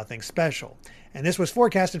product was nothing special. And this was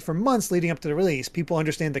forecasted for months leading up to the release. People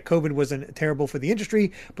understand that COVID wasn't terrible for the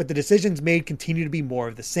industry, but the decisions made continue to be more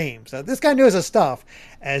of the same. So this guy knows his stuff,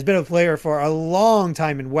 has been a player for a long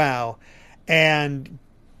time in WoW, and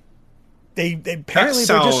they apparently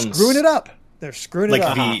they're just screwing it up. They're screwing it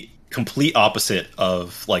up. Like the complete opposite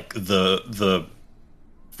of like the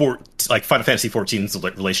Final Fantasy XIV's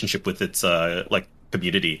relationship with its like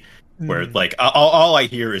community. Where like all I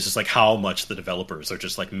hear is just like how much the developers are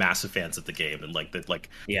just like massive fans of the game, and like that, like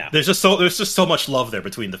there's just so much love there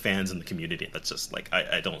between the fans and the community. That's just like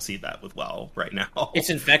I don't see that with WoW right now. It's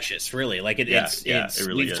infectious, really. Like it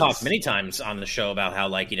really we've talked many times on the show about how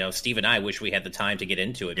like Steve and I wish we had the time to get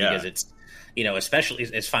into it because it's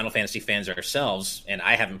especially as Final Fantasy fans ourselves, and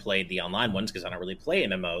I haven't played the online ones because I don't really play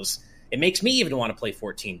MMOs. It makes me even want to play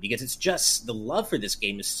 14 because it's just the love for this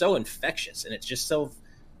game is so infectious and it's just so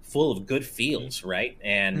full of good feels, right?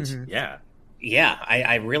 And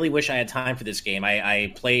I really wish I had time for this game.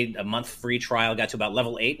 I played a month free trial, got to about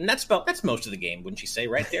level 8, and that's most of the game, wouldn't you say,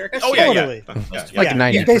 right, Derek? Totally. Like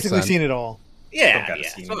 90%. You've basically seen it all.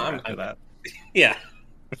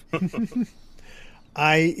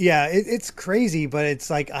 It's crazy, but it's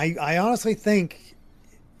like I honestly think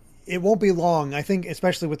it won't be long. I think,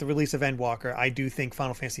 especially with the release of Endwalker, I do think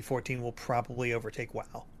Final Fantasy XIV will probably overtake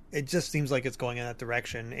WoW. It just seems like it's going in that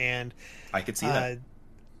direction, and I could see that.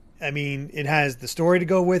 I mean, it has the story to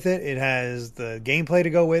go with it, it has the gameplay to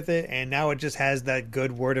go with it, and now it just has that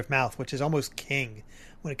good word of mouth, which is almost king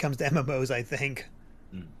when it comes to MMOs, I think.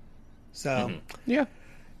 So,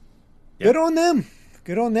 good on them.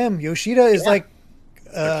 Good on them. Yoshida is like,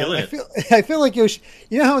 I feel like Yoshida.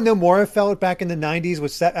 You know how Nomura felt back in the '90s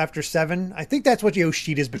with after 7? I think that's what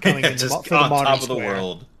Yoshida's becoming for the modern top of the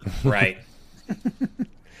world, right?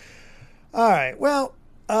 All right. Well,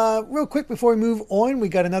 real quick before we move on, we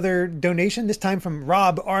got another donation, this time from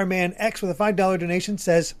Rob R-Man X with a $5 donation.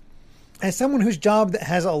 Says, as someone whose job that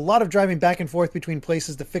has a lot of driving back and forth between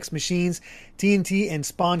places to fix machines, TNT and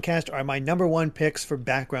Spawncast are my number one picks for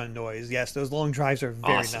background noise. Yes, those long drives are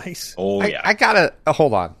very nice. Oh, yeah. I gotta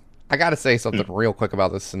hold on. I gotta say something real quick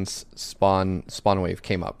about this since Spawnwave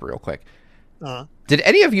came up real quick. Did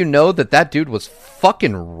any of you know that dude was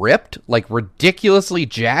fucking ripped, like ridiculously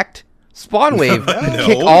jacked? Spawnwave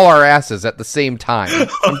kick all our asses at the same time.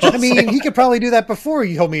 I mean, he could probably do that before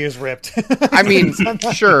you told me he was ripped. I mean,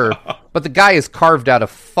 sure, but the guy is carved out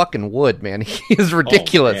of fucking wood, man. He is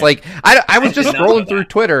ridiculous. Like, I was just scrolling through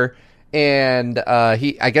Twitter, and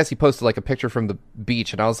I guess he posted like a picture from the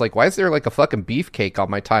beach, and I was like, why is there like a fucking beefcake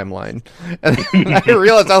on my timeline? And then I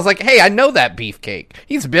realized, I was like, hey, I know that beefcake.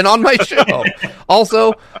 He's been on my show.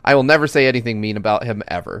 Also, I will never say anything mean about him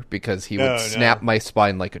ever, because he would snap my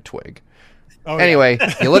spine like a twig. Anyway,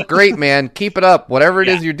 you look great, man. Keep it up. Whatever it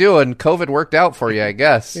is you're doing, COVID worked out for you, I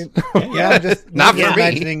guess. Just not for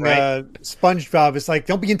imagining SpongeBob. It's like,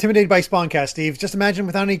 don't be intimidated by Spawncast, Steve. Just imagine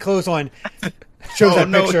without any clothes on. Shows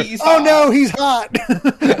that picture. He's hot.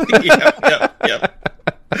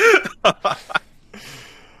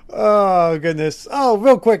 All Oh, goodness. Oh,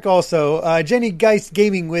 real quick also, Jenny Geist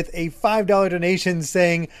Gaming with a $5 donation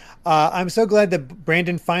saying, I'm so glad that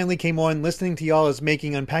Brandon finally came on. Listening to y'all is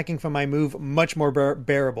making unpacking from my move much more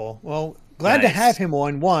bearable. Well, glad to have him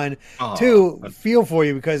on, one. Two, feel for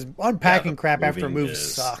you because unpacking crap after a move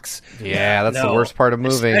sucks. Yeah, that's the worst part of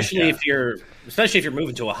moving. Especially if you're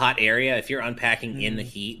moving to a hot area, if you're unpacking in the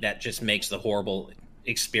heat, that just makes the horrible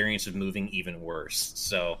experience of moving even worse.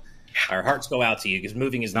 So our hearts go out to you because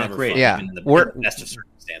moving is never fun. Yeah, even in the best of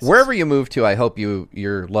circumstances. Wherever you move to, I hope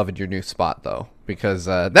you're loving your new spot though, because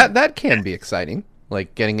that can be exciting.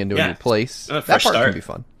 Like getting into a new place, that part can be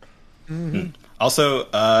fun. Mm-hmm. Also,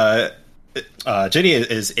 Jenny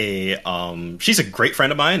is she's a great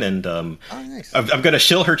friend of mine, and nice. I'm going to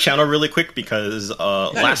shill her channel really quick because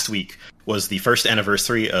last week was the first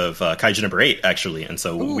anniversary of Kaiju number 8, actually, and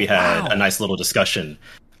so we had a nice little discussion.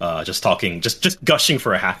 Just talking, just gushing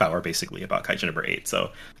for a half hour, basically, about Kaiju number 8.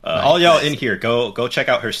 So, all y'all in here, go check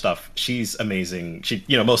out her stuff. She's amazing. She,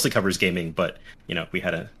 mostly covers gaming, but we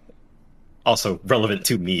had a also relevant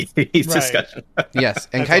to me discussion. Yes,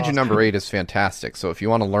 and Kaiju awesome. Number 8 is fantastic. So, if you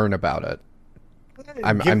want to learn about it,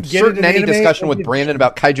 I'm certain any discussion with Brandon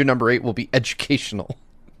about Kaiju number 8 will be educational.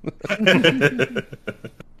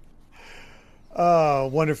 Oh,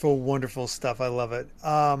 wonderful, wonderful stuff. I love it.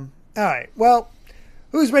 All right, well.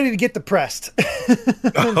 Who's ready to get depressed?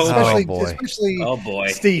 Especially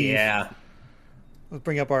Steve. Yeah. Let's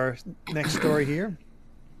bring up our next story here.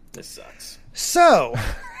 This sucks. So,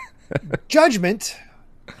 Judgment,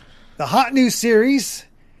 the hot new series,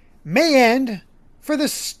 may end for the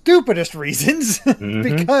stupidest reasons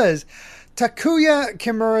because Takuya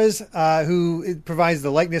Kimura's, who provides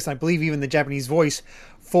the likeness, I believe even the Japanese voice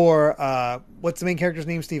for, what's the main character's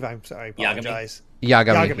name, Steve? I'm sorry, I apologize.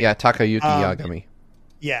 Yagami. Yeah, Takayuki Yagami.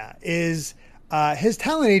 Yeah, is his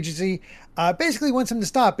talent agency basically wants him to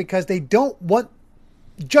stop because they don't want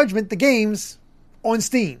Judgment, the games, on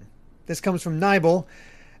Steam. This comes from Nibel.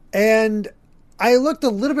 And I looked a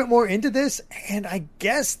little bit more into this, and I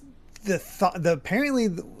guess apparently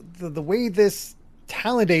the way this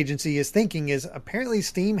talent agency is thinking is apparently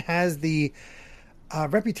Steam has the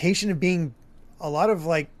reputation of being a lot of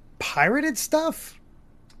like pirated stuff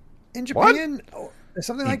in Japan or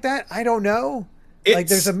something like that. I don't know.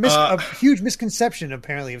 There's a huge misconception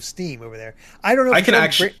apparently of Steam over there. I don't know. I can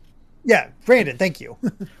actually. Yeah, Brandon, thank you.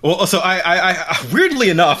 Well, so I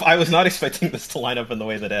weirdly enough, I was not expecting this to line up in the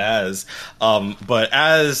way that it has. But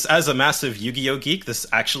as a massive Yu-Gi-Oh geek, this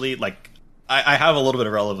actually I have a little bit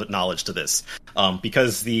of relevant knowledge to this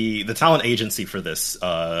because the talent agency for this,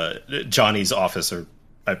 Johnny's office or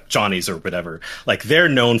Johnny's or whatever, they're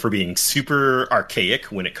known for being super archaic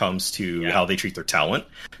when it comes to how they treat their talent.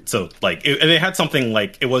 So they had something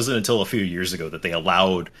it wasn't until a few years ago that they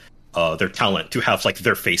allowed their talent to have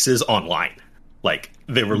their faces online.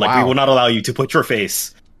 They were we will not allow you to put your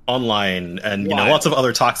face online, and lots of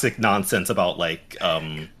other toxic nonsense about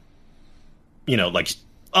a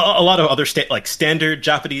lot of other standard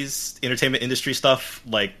Japanese entertainment industry stuff,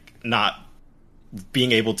 not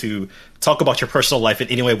being able to talk about your personal life in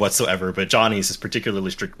any way whatsoever, but Johnny's is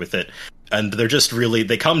particularly strict with it, and they're just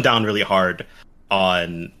they come down really hard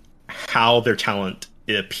on how their talent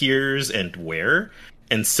appears and where.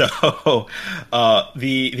 And so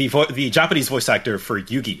the Japanese voice actor for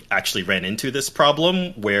Yugi actually ran into this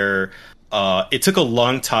problem where it took a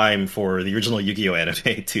long time for the original Yu-Gi-Oh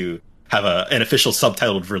anime to have an official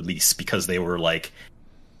subtitled release because they were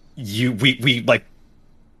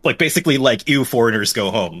basically ew, foreigners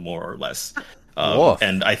go home, more or less.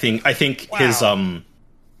 And I think his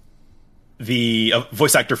the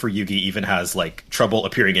voice actor for Yugi even has trouble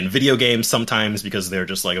appearing in video games sometimes because they're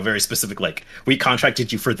just a very specific we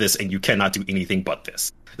contracted you for this and you cannot do anything but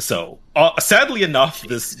this. So sadly enough,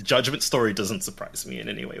 this Judgment story doesn't surprise me in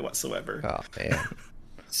any way whatsoever. Oh man.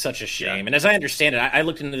 Such a shame. And as I understand it, I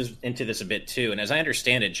looked into this a bit too, and as I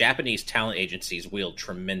understand it, Japanese talent agencies wield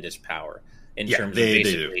tremendous power in terms of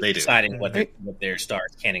basically deciding what their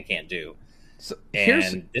stars can and can't do. So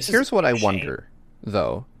here's what I wonder,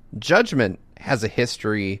 though. Judgment has a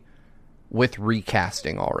history with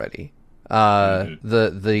recasting already.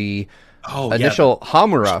 The initial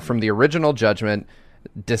Hamura from the original Judgment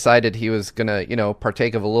decided he was gonna,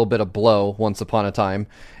 partake of a little bit of blow once upon a time,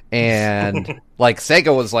 and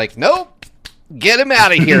Sega was like, nope, get him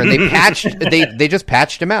out of here, and they just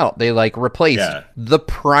patched him out. They replaced the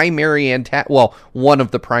primary one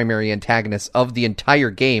of the primary antagonists of the entire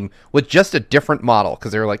game with just a different model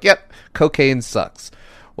because they were like, yep, cocaine sucks.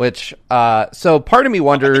 Which, so part of me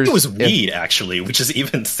wonders. I think it was weed, actually, which is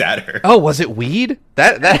even sadder. Oh, was it weed?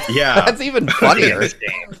 That's even funnier.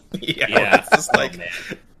 It's just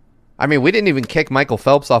I mean, we didn't even kick Michael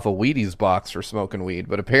Phelps off a Wheaties box for smoking weed,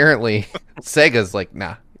 but apparently Sega's like,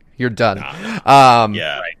 nah, you're done.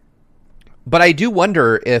 Yeah. Right. But I do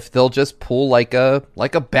wonder if they'll just pull like a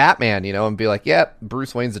Batman, and be like, yeah,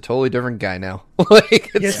 Bruce Wayne's a totally different guy now.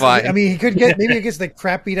 It's fine. I mean, he gets the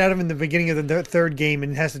crap beat out of him in the beginning of the third game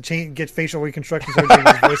and has to get facial reconstruction surgery and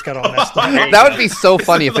his voice got all messed up. That would be so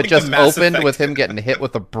funny if it just opened with him getting hit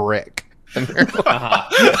with a brick. Oh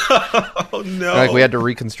no! Like we had to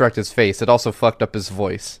reconstruct his face. It also fucked up his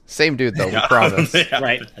voice. Same dude though. We promise.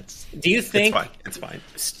 Right? Do you think it's fine,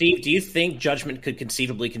 Steve? Do you think Judgment could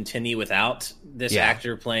conceivably continue without this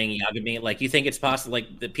actor playing Yagami? Like, you think it's possible?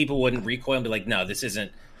 Like, that people wouldn't recoil and be like, "No, this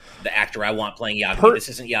isn't the actor I want playing Yagami. This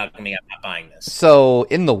isn't Yagami. I'm not buying this." So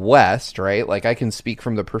in the West, right? Like, I can speak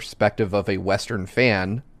from the perspective of a Western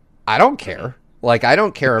fan. I don't care. Like, I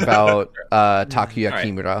don't care about Takuya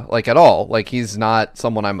Kimura, like, at all. Like, he's not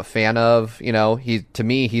someone I'm a fan of, to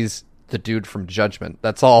me, he's the dude from Judgment.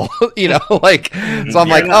 That's all, like, so I'm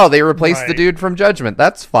like, oh, they replaced the dude from Judgment.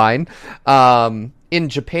 That's fine. In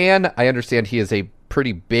Japan, I understand he is a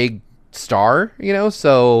pretty big star,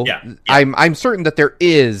 so I'm certain that there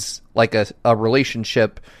is, like, a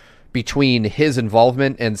relationship between his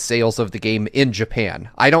involvement and sales of the game in Japan.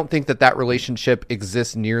 I don't think that relationship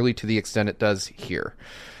exists nearly to the extent it does here.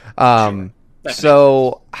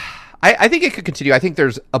 So I think it could continue. I think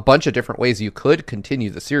there's a bunch of different ways you could continue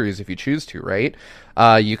the series if you choose to, right?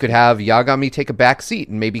 You could have Yagami take a back seat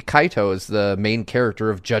and maybe Kaito is the main character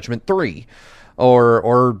of Judgment 3.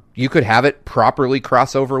 Or you could have it properly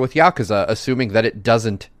cross over with Yakuza, assuming that it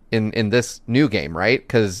doesn't in this new game, right?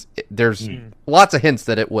 Because there's lots of hints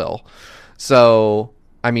that it will. So,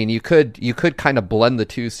 I mean, you could kind of blend the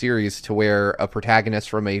two series to where a protagonist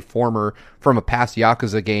from a past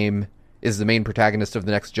Yakuza game is the main protagonist of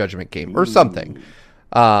the next Judgment game or something.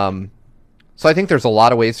 So I think there's a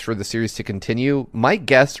lot of ways for the series to continue. My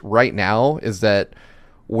guess right now is that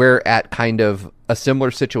we're at kind of a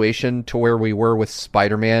similar situation to where we were with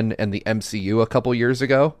Spider-Man and the MCU a couple years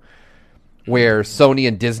ago, where Sony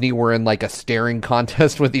and Disney were in like a staring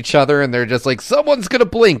contest with each other, and they're just like, someone's gonna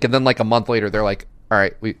blink, and then like a month later they're like, all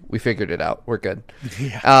right, we figured it out, we're good.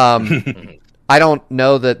 I don't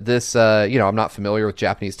know that this I'm not familiar with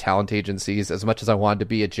Japanese talent agencies. As much as I wanted to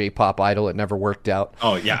be a J-pop idol, it never worked out.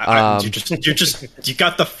 Oh yeah, you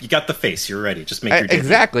got the face, you're ready, just make your debut.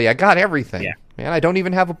 Exactly, I got everything. Man, I don't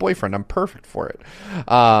even have a boyfriend, I'm perfect for it.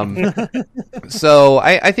 So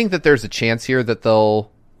I think that there's a chance here that they'll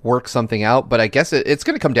work something out, but I guess it's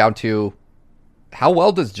going to come down to how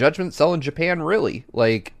well does Judgment sell in Japan, really?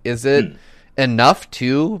 Like, is it enough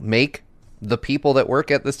to make the people that work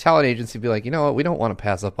at this talent agency be like, you know what, we don't want to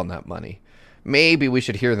pass up on that money. Maybe we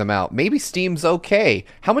should hear them out. Maybe Steam's okay.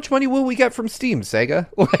 How much money will we get from Steam, Sega?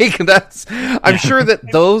 I'm sure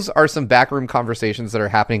that those are some backroom conversations that are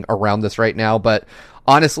happening around this right now, but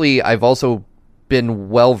honestly, I've also been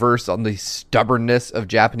well-versed on the stubbornness of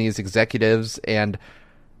Japanese executives, and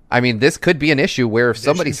I mean, this could be an issue where if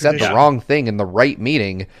somebody said the wrong thing in the right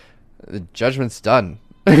meeting, the Judgment's done.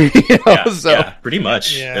 Pretty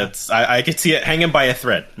much. Yeah. I could see it hanging by a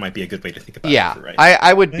thread. Might be a good way to think about it. Yeah, right.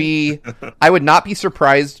 I would not be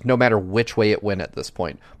surprised no matter which way it went at this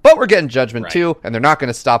point. But we're getting Judgment 2, and they're not going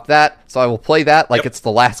to stop that, so I will play that like it's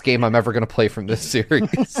the last game I'm ever going to play from this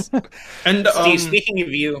series. And Steve, speaking of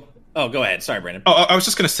you... Oh, go ahead. Sorry, Brandon. Oh, I was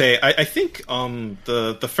just going to say, I think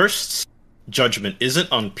the first Judgment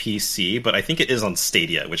isn't on PC, but I think it is on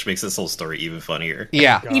Stadia, which makes this whole story even funnier.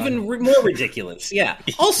 Yeah, even more ridiculous. Yeah.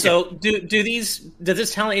 Also, does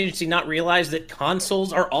this talent agency not realize that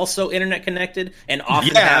consoles are also internet connected and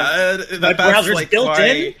often have browsers like built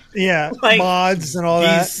in? Yeah, mods and all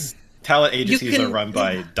that. Talent agencies are run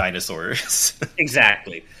by dinosaurs.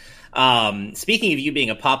 Exactly. Speaking of you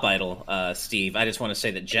being a pop idol, Steve, I just want to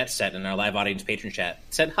say that Jet Set in our live audience patron chat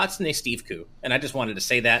said Hatsune Steve-ku, and I just wanted to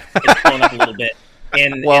say that. It's blown up a little bit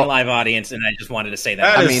in live audience, and I just wanted to say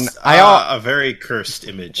that. I mean, a very cursed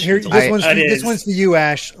image. Here, this one's for you,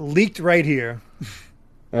 Ash. Leaked right here.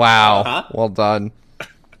 Wow. Uh-huh. Well done.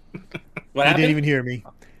 What happened? You didn't even hear me.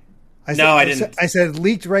 I didn't. I said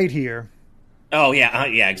leaked right here. Oh,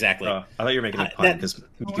 yeah, exactly. I thought you were making a pun.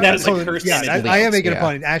 That's a cursed image. I am making a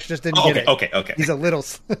pun. Ash just didn't get it. Okay. He's a little...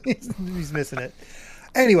 he's missing it.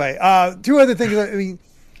 Anyway, two other things. I mean,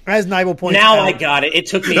 as Nibel pointed out... Now I got it. It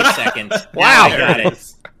took me a second. Wow. I got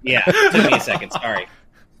it. Yeah, it took me a second. Sorry.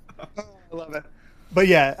 I love it. But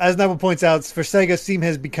yeah, as Nibel points out, for Sega, Steam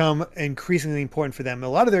has become increasingly important for them. A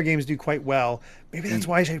lot of their games do quite well. Maybe that's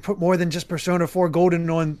why I should put more than just Persona 4 Golden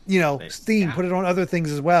on, Steam. Yeah. Put it on other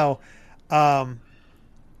things as well.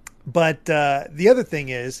 But the other thing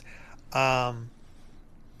is, I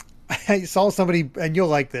I saw somebody, and you'll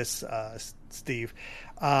like this, Steve.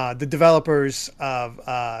 The developers of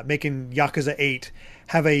making Yakuza 8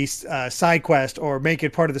 have a side quest or make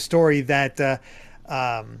it part of the story that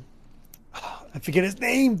I forget his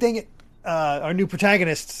name. Dang it! Our new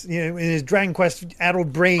protagonist, in his Dragon Quest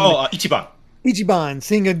addled brain. Oh, Ichiban. Ichiban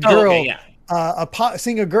seeing a girl,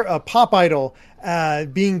 seeing a pop idol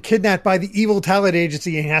being kidnapped by the evil talent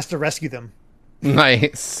agency, and he has to rescue them.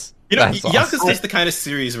 Nice. Yakuza awesome. Is the kind of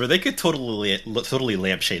series where they could totally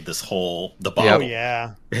lampshade this whole debacle. Oh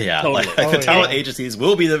yeah, totally. The talent agencies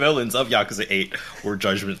will be the villains of Yakuza 8 or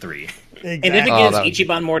Judgment 3. Exactly. And if it gives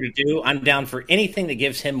Ichiban more to do, I'm down for anything that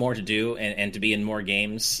gives him more to do and to be in more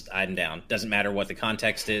games. I'm down. Doesn't matter what the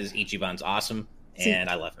context is. Ichiban's awesome, and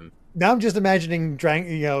I love him. Now I'm just imagining,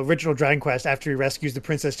 original Dragon Quest after he rescues the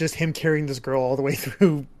princess, just him carrying this girl all the way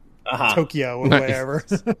through Tokyo or whatever.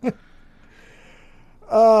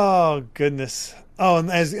 Oh goodness! Oh,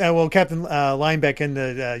 and as Captain Linebeck in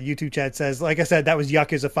the YouTube chat says, like I said, that was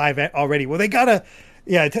Yakuza 5 already. Well, they gotta,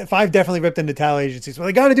 5 definitely ripped into talent agencies. Well,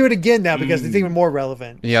 they got to do it again now because it's even more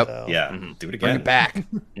relevant. Yep. So. Yeah. Do it again. Bring it back.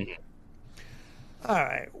 All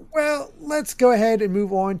right. Well, let's go ahead and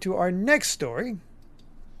move on to our next story.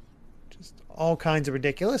 Just all kinds of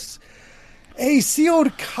ridiculous. A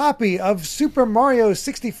sealed copy of Super Mario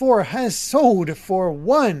 64 has sold for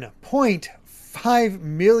 $1.5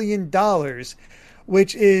 million,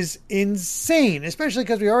 which is insane, especially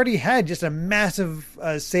because we already had just a massive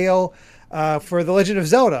sale for the Legend of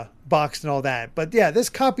Zelda box and all that. But yeah, this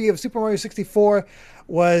copy of Super Mario 64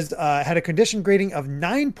 was had a condition grading of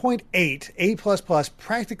 9.8, A++,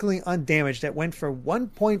 practically undamaged. That went for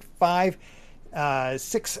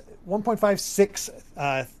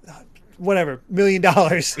 $1.56 million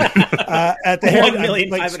at the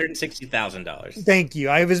 $1,560,000. Thank you.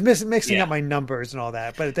 I was mixing up my numbers and all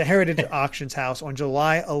that, but at the Heritage Auctions House on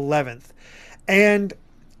July 11th, and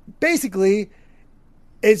basically,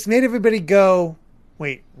 it's made everybody go,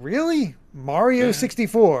 "Wait, really? Mario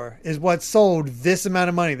 64 is what sold this amount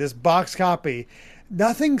of money? This box copy?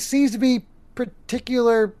 Nothing seems to be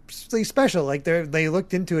particularly special." Like they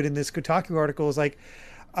looked into it in this Kotaku article. It's like,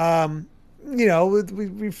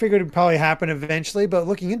 we figured it'd probably happen eventually, but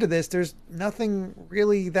looking into this, there's nothing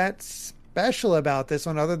really that special about this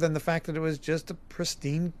one other than the fact that it was just a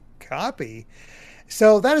pristine copy.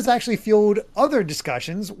 So that has actually fueled other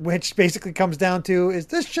discussions, which basically comes down to, is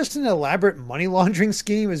this just an elaborate money laundering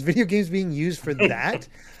scheme? Is video games being used for that?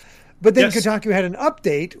 But then Kotaku had an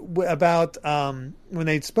update about when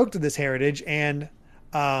they spoke to this Heritage, and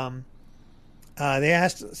they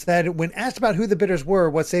said when asked about who the bidders were,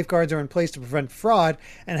 what safeguards are in place to prevent fraud,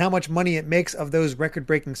 and how much money it makes of those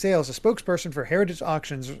record-breaking sales, a spokesperson for Heritage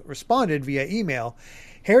Auctions responded via email,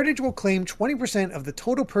 "Heritage will claim 20% of the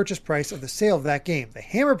total purchase price of the sale of that game. The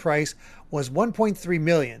hammer price was $1.3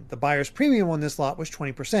 million. The buyer's premium on this lot was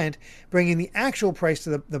 20%, bringing the actual price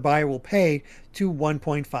the buyer will pay to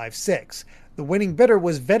 $1.56. The winning bidder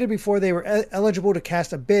was vetted before they were eligible to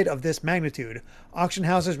cast a bid of this magnitude. Auction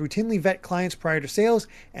houses routinely vet clients prior to sales,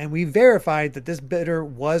 and we verified that this bidder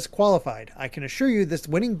was qualified. I can assure you this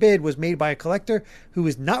winning bid was made by a collector who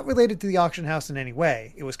is not related to the auction house in any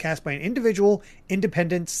way. It was cast by an individual,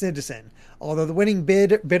 independent citizen. Although the winning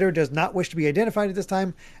bidder does not wish to be identified at this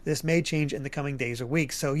time, this may change in the coming days or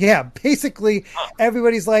weeks." So yeah, basically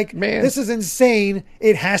everybody's like, "Man, this is insane.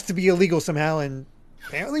 It has to be illegal somehow," and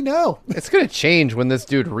apparently no. It's going to change when this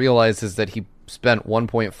dude realizes that he spent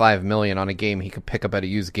 $1.5 million on a game he could pick up at a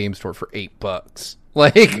used game store for $8.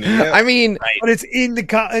 Like, I mean, but it's in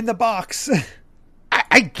the box.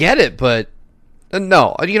 I get it, but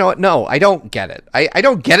no, you know what? No, I don't get it. I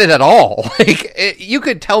don't get it at all. Like, you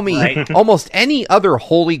could tell me almost any other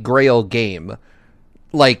Holy Grail game,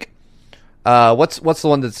 like, what's the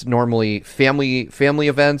one that's normally family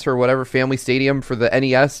events or whatever, Family Stadium for the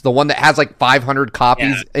NES, the one that has like 500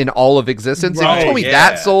 copies in all of existence. If you told me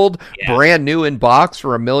that sold brand new in box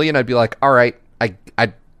for $1 million, I'd be like, all right,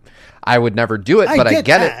 I would never do it, but I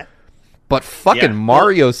get it. But fucking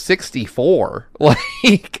Mario 64,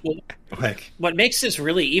 like. What makes this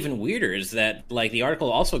really even weirder is that, like, the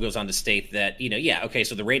article also goes on to state that,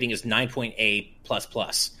 so the rating is 9.A++.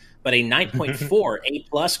 But a 9.4 A+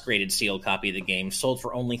 graded sealed copy of the game sold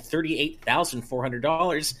for only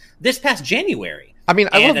 $38,400 this past January. I mean,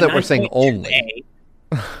 I love that we're saying only.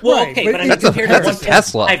 Well, okay, but I mean, compared to a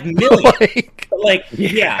Tesla. 5 million.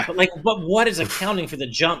 But what is accounting for the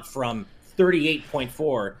jump from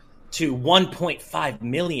 38.4 to $1.5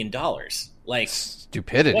 million? Like,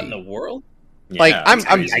 stupidity. What in the world? Like,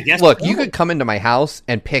 I guess. Look, you could come into my house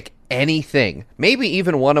and pick anything, maybe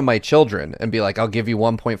even one of my children, and be like, "I'll give you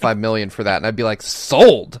 $1.5 million for that," and I'd be like,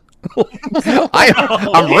 "Sold."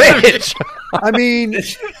 I'm rich. I mean,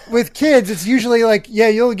 with kids, it's usually like, yeah,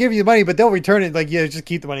 you'll give you the money, but they'll return it. Like, yeah, just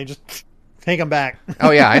keep the money. Just take them back.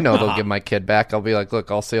 Oh, yeah, I know they'll give my kid back. I'll be like,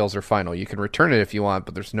 look, all sales are final. You can return it if you want,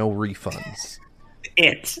 but there's no refunds.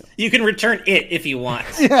 You can return it if you want.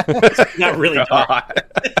 Yeah. Not really.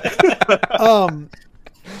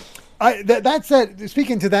 That said,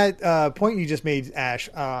 speaking to that point you just made, Ash,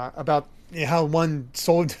 about how one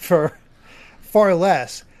sold for far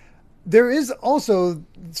less, there is also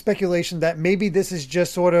speculation that maybe this is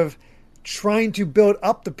just sort of trying to build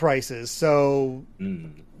up the prices. So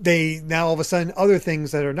they now all of a sudden other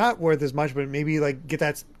things that are not worth as much, but maybe like get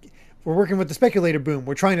that. We're working with the speculator boom.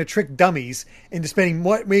 We're trying to trick dummies into spending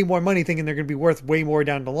way more money, thinking they're going to be worth way more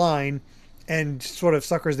down the line, and sort of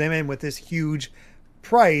suckers them in with this huge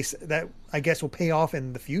price that I guess will pay off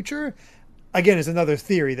in the future. Again, it's another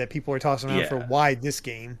theory that people are tossing around for why this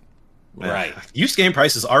game. Right. Used game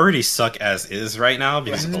prices already suck as is right now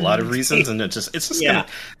because of a lot of reasons, and this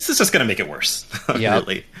is just gonna make it worse. Yeah.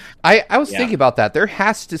 Really. I was thinking about that. There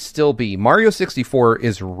has to still be Mario 64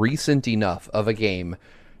 is recent enough of a game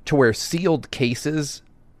to where sealed cases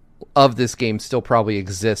of this game still probably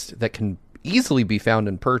exist that can easily be found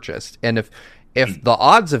and purchased. And if the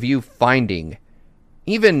odds of you finding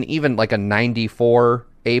even like a 94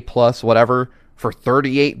 A+ whatever for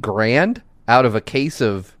 38 grand out of a case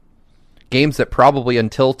of games that probably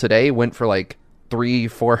until today went for like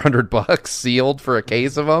 $300-400 sealed for a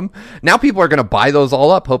case of them. Now people are going to buy those all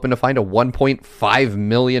up hoping to find a $1.5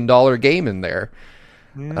 million game in there.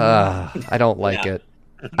 I don't like it.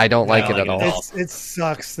 I don't like it at all. It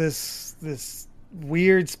sucks. This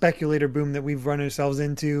weird speculator boom that we've run ourselves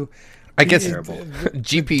into. I guess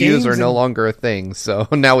GPUs are no longer a thing, so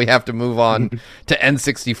now we have to move on to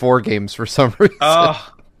N64 games for some reason.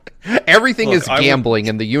 Everything is gambling,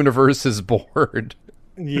 and the universe is bored.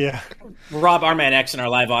 Yeah. Rob Arman X in our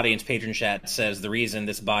live audience patron chat says the reason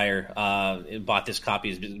this buyer bought this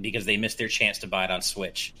copy is because they missed their chance to buy it on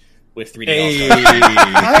Switch with 3D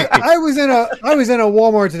All-Stars. I was in a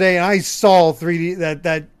Walmart today, and I saw 3D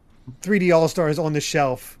that 3D All-Stars on the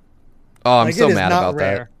shelf. Oh, I'm so mad about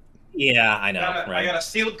that. Yeah, I know. I got a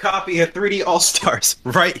sealed copy of 3D All-Stars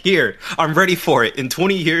right here. I'm ready for it. In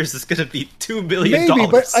 20 years, it's going to be $2 billion. Maybe,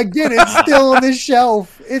 but again, it's still on the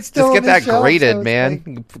shelf. It's still just get that graded,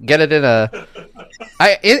 man. Get it in a.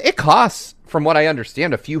 It costs, from what I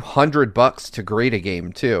understand, a few $100 to grade a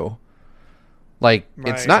game too. Like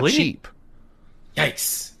it's not cheap.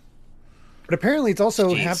 Yikes! But apparently, it's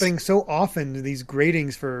also happening so often. These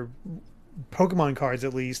gradings for Pokemon cards,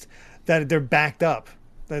 at least, that they're backed up.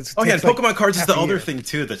 And Pokemon cards is the other thing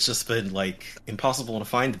too that's just been like impossible to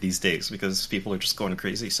find these days because people are just going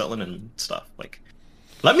crazy selling and stuff. Like,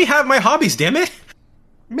 let me have my hobbies, damn it!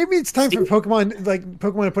 Maybe it's time for Pokemon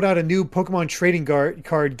to put out a new Pokemon trading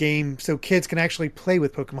card game so kids can actually play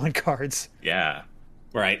with Pokemon cards. Yeah,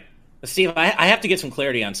 right. Steve, I have to get some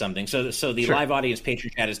clarity on something. So the live audience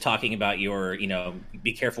patron chat is talking about your,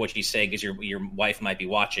 be careful what you say because your wife might be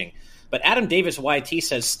watching. But Adam Davis YT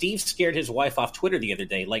says Steve scared his wife off Twitter the other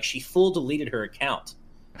day, like she full deleted her account.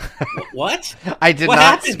 What? I did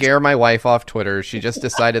not scare my wife off Twitter. She just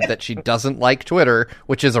decided that she doesn't like Twitter,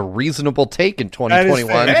 which is a reasonable take in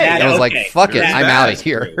 2021. And I was like, fuck it, I'm out of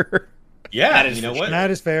here. Yeah, you know what?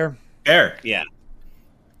 That is fair. Fair. Yeah.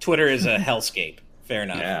 Twitter is a hellscape. Fair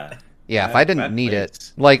enough. Yeah, if I didn't need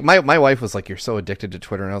it. Like, my wife was like, you're so addicted to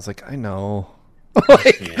Twitter. And I was like, I know.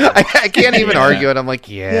 I can't even argue it. I'm like,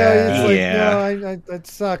 that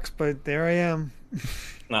sucks, but there I am.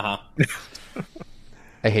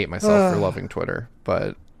 I hate myself for loving Twitter,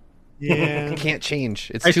 but I can't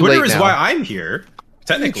change. It's too late now. Twitter is why I'm here.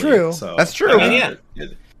 Technically, true. So, that's true.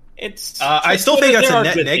 It's. I still think that's a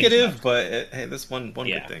net negative, but hey, that's one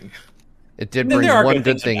good thing. It did bring one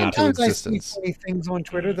good thing into existence. I see funny things on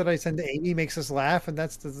Twitter that I send to Amy, makes us laugh, and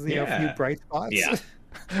that's the few bright spots. Yeah.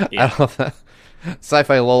 I love that.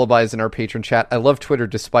 Sci-Fi Lullabies in our patron chat. I love Twitter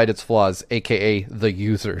despite its flaws, aka the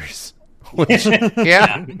users. Which,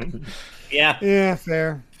 yeah,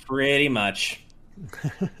 fair. Pretty much.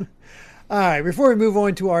 All right, before we move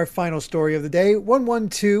on to our final story of the day,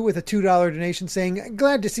 112 with a $2 donation saying,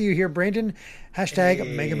 "Glad to see you here, Brandon. #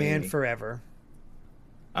 Mega Man Forever."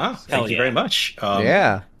 Thank you very much.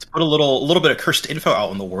 To put a little bit of cursed info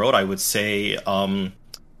out in the world, I would say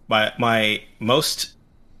my most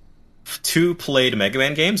 2 played Mega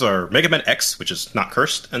Man games are Mega Man X, which is not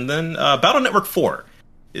cursed, and then Battle Network 4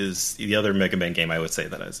 is the other Mega Man game I would say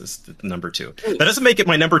that is number 2. That doesn't make it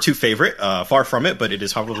my number 2 favorite, far from it, but it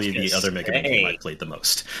is probably the other Mega Man game I played the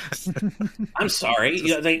most. I'm sorry,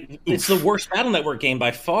 it's the worst Battle Network game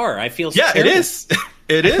by far. I feel it is.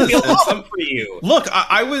 It is. For you. Look,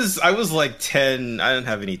 I was like 10. I didn't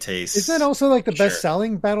have any taste. Is that also like the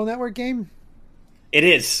best-selling Battle Network game? It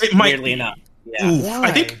is. Weirdly enough. Yeah.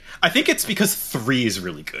 I think it's because 3 is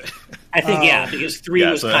really good. I think because 3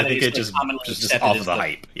 was kind of just off of the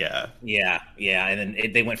hype. Yeah, and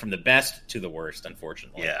then they went from the best to the worst,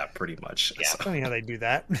 unfortunately. Yeah, pretty much. Yeah, funny how they do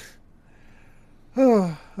that.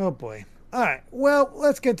 Oh boy. All right. Well,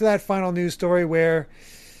 let's get to that final news story where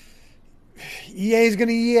EA is going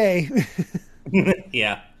to EA.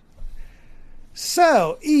 Yeah.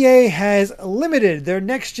 So, EA has limited their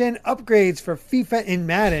next-gen upgrades for FIFA and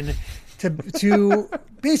Madden to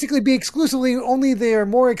basically be exclusively only their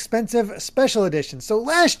more expensive special editions. So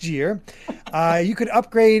last year, you could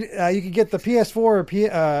upgrade, you could get the PS4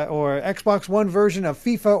 or Xbox One version of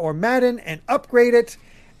FIFA or Madden and upgrade it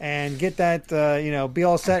and get that, be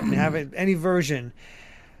all set and have it any version.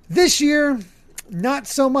 This year, not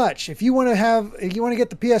so much. If you want to get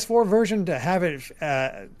the PS4 version to have it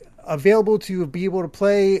available to be able to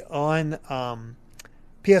play on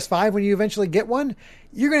PS5 when you eventually get one,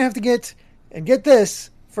 you're going to have to get this,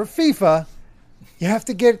 for FIFA, you have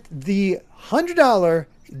to get the $100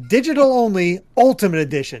 digital-only Ultimate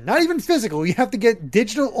Edition. Not even physical. You have to get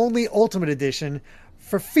digital-only Ultimate Edition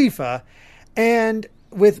for FIFA. And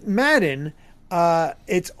with Madden,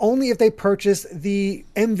 it's only if they purchase the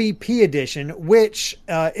MVP Edition, which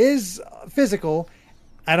is physical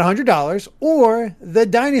at $100, or the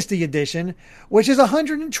Dynasty Edition, which is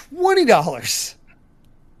 $120.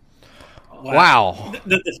 Wow.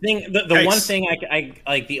 The one thing I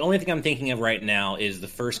like, the only thing I'm thinking of right now is the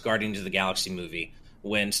first Guardians of the Galaxy movie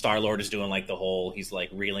when Star-Lord is doing like the whole, he's like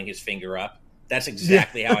reeling his finger up. That's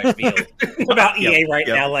exactly how I feel about EA right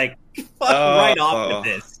now. Like, right off with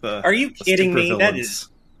this. Are you kidding me? That is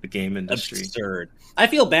the game industry. Absurd. I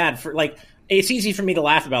feel bad for, like, it's easy for me to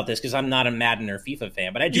laugh about this because I'm not a Madden or FIFA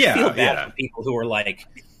fan, but I just feel bad for people who are like,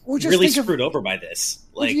 really screwed over by this.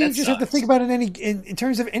 Like, you just have to think about it in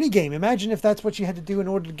terms of any game. Imagine if that's what you had to do in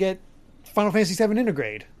order to get Final Fantasy VII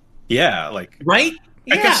Intergrade. Yeah, like right.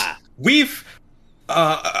 I guess we've,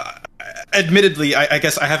 admittedly, I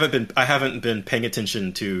guess I haven't been paying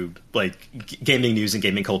attention to like gaming news and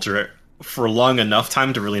gaming culture for long enough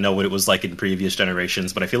time to really know what it was like in previous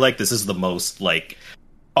generations. But I feel like this is the most like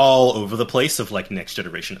all over the place of like next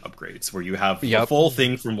generation upgrades, where you have the full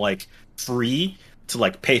thing from like free to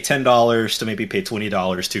like pay $10 to maybe pay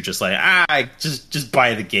 $20 to just like just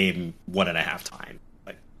buy the game 1.5 times.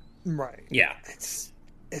 Like, right? Yeah,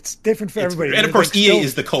 it's different for everybody. And of course, EA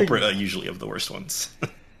is the culprit usually of the worst ones.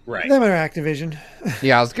 Right. Them are Activision.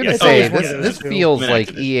 Yeah, I was gonna say this feels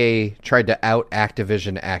like EA tried to out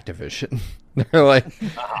Activision. They're like,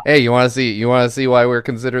 hey, you want to see why we're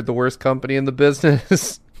considered the worst company in the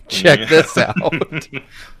business? Check this out. And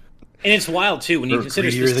it's wild too when you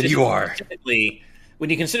consider specifically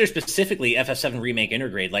FF7 Remake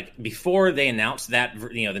Intergrade. Like, before they announced that,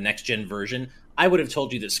 the next gen version, I would have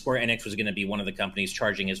told you that Square Enix was going to be one of the companies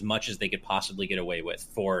charging as much as they could possibly get away with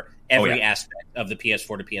for every aspect of the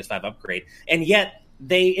PS4 to PS5 upgrade. And yet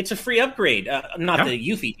it's a free upgrade. Not the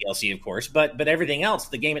Yuffie DLC, of course, but everything else,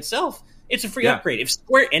 the game itself, it's a free upgrade. If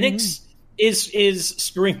Square Enix is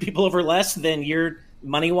screwing people over less, then you're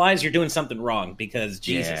money-wise, you're doing something wrong, because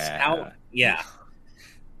Jesus,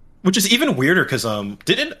 Which is even weirder because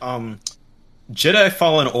didn't Jedi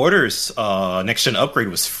Fallen Order's next gen upgrade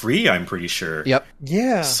was free? I'm pretty sure. Yep.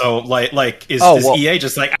 Yeah. So like is EA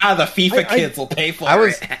just like the FIFA kids will pay for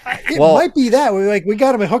it? It might be that we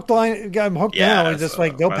got them hooked now, and just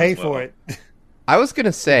like they'll pay for it. I was going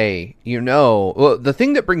to say, the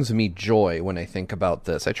thing that brings me joy when I think about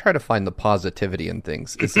this, I try to find the positivity in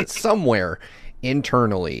things, is that somewhere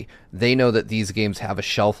internally they know that these games have a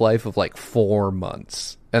shelf life of like 4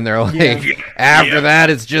 months. And they're like, after that,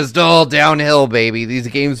 it's just all downhill, baby. These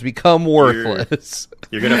games become worthless.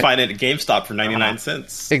 You're going to find it at GameStop for 99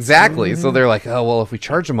 cents. Exactly. So they're like, oh, well, if we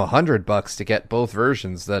charge them $100 to get both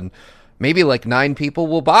versions, then maybe like 9 people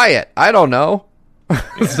will buy it. I don't know.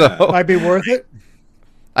 So might be worth it.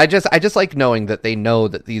 I just like knowing that they know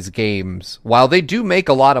that these games, while they do make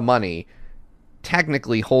a lot of money,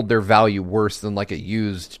 technically hold their value worse than like a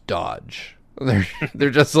used Dodge.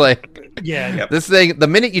 They're just like, this thing, the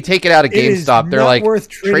minute you take it out of GameStop, they're like,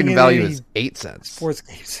 trading value is 8 cents. Sports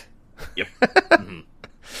games. Yep.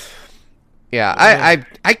 Yeah,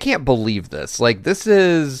 I can't believe this. Like, this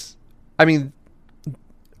is, I mean,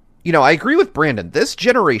 I agree with Brandon. This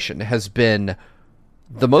generation has been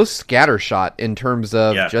the most scattershot in terms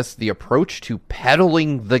of just the approach to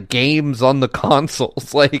peddling the games on the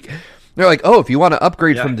consoles. Like, They're like, oh, if you want to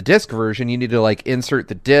upgrade from the disc version, you need to like insert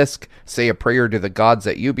the disc, say a prayer to the gods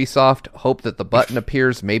at Ubisoft, hope that the button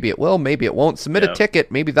appears. Maybe it will, maybe it won't. Submit a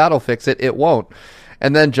ticket, maybe that'll fix it. It won't,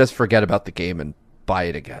 and then just forget about the game and buy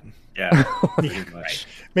it again. Yeah, pretty much.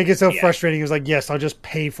 Make it so frustrating. It was like, yes, I'll just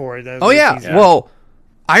pay for it. Well,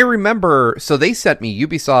 I remember. So they sent me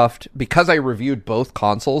Ubisoft because I reviewed both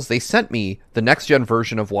consoles. They sent me the next gen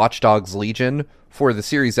version of Watch Dogs Legion for the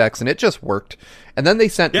Series X, and it just worked. And then they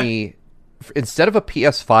sent me, instead of a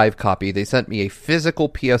PS5 copy, they sent me a physical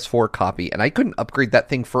PS4 copy, and I couldn't upgrade that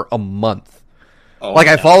thing for a month.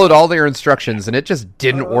 I followed all their instructions, and it just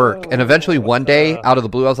didn't work. And eventually, one day, out of the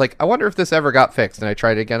blue, I was like, I wonder if this ever got fixed. And I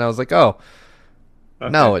tried it again. I was like, no,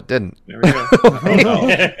 it didn't. There we go.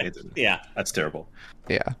 It didn't. Yeah. That's terrible.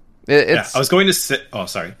 Yeah. I was going to say... Oh,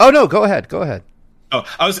 sorry. Oh, no, go ahead. Oh,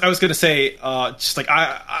 I was going to say, just like,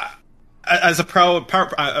 I as a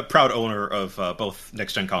proud owner of both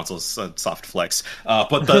next-gen consoles, Soft Flex,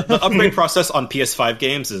 but the upgrade process on PS5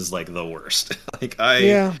 games is like the worst.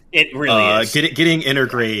 It really is. Getting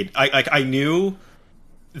Intergrade, I knew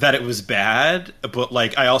that it was bad, but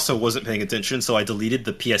like I also wasn't paying attention, so I deleted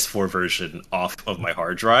the PS4 version off of my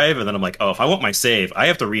hard drive, and then I'm like, oh, if I want my save, I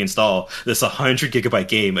have to reinstall this 100 gigabyte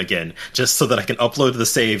game again, just so that I can upload the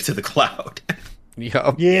save to the cloud.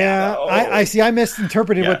 Yeah. I see. I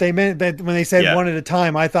misinterpreted what they meant that when they said one at a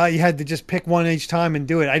time. I thought you had to just pick one each time and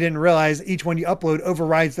do it. I didn't realize each one you upload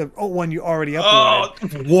overrides the one you already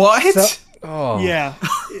uploaded. What? Yeah.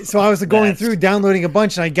 So I was going through downloading a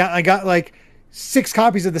bunch, and I got like 6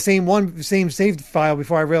 copies of the same saved file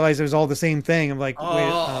before I realized it was all the same thing. I'm like,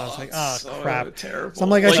 crap. Terrible. So I'm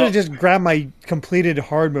like, I should have just grabbed my completed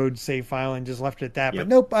hard mode save file and just left it at that. But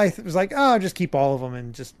nope, I was like, I'll just keep all of them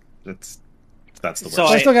and just. That's the worst. So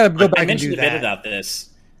I still got to go back I and mentioned do that.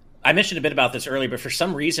 I mentioned a bit about this earlier, but for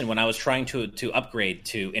some reason, when I was trying to upgrade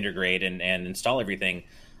to Intergrade and install everything,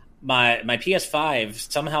 my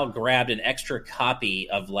PS5 somehow grabbed an extra copy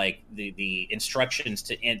of like the instructions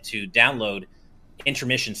to download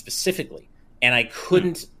Intermission specifically, and I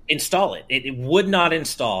couldn't install it. It would not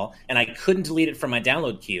install, and I couldn't delete it from my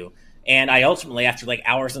download queue. And I ultimately, after like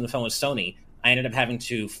hours on the phone with Sony, I ended up having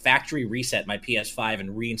to factory reset my PS5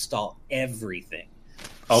 and reinstall everything.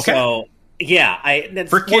 Okay. So,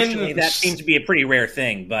 fortunately, that seems to be a pretty rare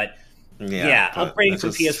thing. But, upgrading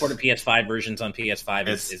from PS4 to PS5 versions on PS5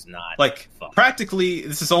 is not like fun. Practically,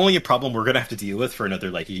 this is only a problem we're going to have to deal with for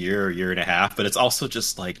another like year and a half. But it's also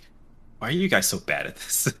just like, why are you guys so bad at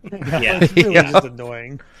this? It's really just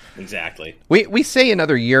annoying. Exactly. We say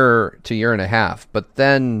another year to year and a half, but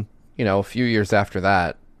then, a few years after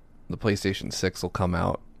that, the PlayStation 6 will come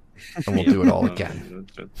out, and we'll do it all again.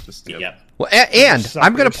 Well, and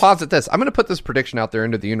I'm going to posit this. I'm going to put this prediction out there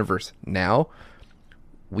into the universe now.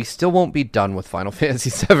 We still won't be done with Final Fantasy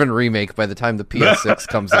VII Remake by the time the PS6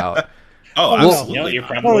 comes out. Oh, absolutely. You're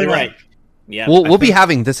probably right. Yeah, we'll be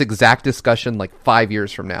having this exact discussion like 5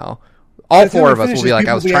 years from now. All 4 of us will be like,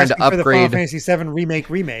 I was trying to upgrade Final Fantasy VII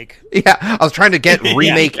remake. Yeah, I was trying to get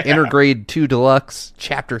Remake Intergrade 2 Deluxe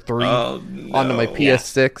Chapter 3 onto my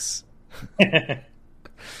PS6.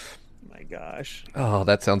 My gosh. Oh,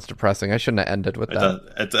 that sounds depressing. I shouldn't have ended with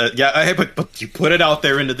that. But you put it out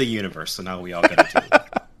there into the universe, so now we all got to do it.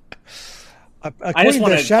 I just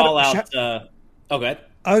want to call out... go ahead.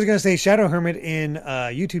 I was going to say Shadow Hermit in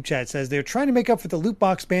YouTube chat says they're trying to make up for the loot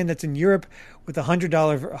box ban that's in Europe with a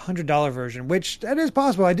 $100 version, which that is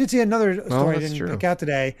possible. I did see another story I didn't pick out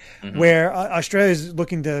today where Australia is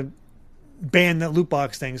looking to ban the loot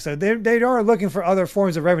box thing. So they are looking for other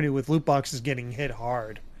forms of revenue with loot boxes getting hit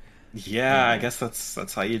hard. Yeah, I guess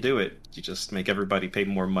that's how you do it. You just make everybody pay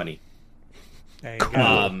more money. There you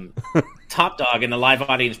go. Top Dog in the live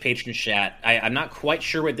audience patron chat. I'm not quite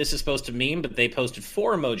sure what this is supposed to mean, but they posted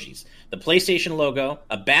 4 emojis: the PlayStation logo,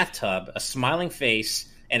 a bathtub, a smiling face,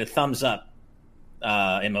 and a thumbs up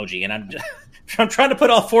emoji. And I'm trying to put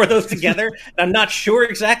all 4 of those together. And I'm not sure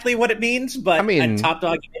exactly what it means, but I mean, Top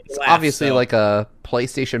Dog made me laugh, obviously like a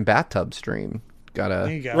PlayStation bathtub stream. Gotta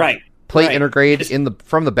play Intergrade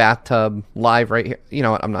from the bathtub live right here. You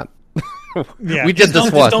know what? I'm not. We did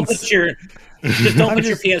this once. Just don't put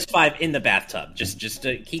your PS5 in the bathtub. Just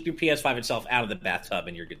keep your PS5 itself out of the bathtub,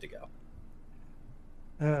 and you're good to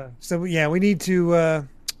go. We need to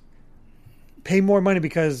pay more money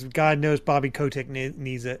because God knows Bobby Kotick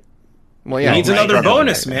needs it. Well, yeah, he needs another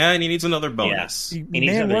bonus, man. He needs another bonus. Yeah.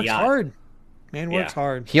 Man works hard. Man works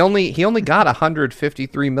hard. He only got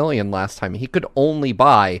 153 million last time. He could only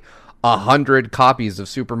buy 100 copies of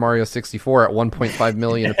Super Mario 64 at 1.5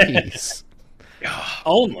 million apiece.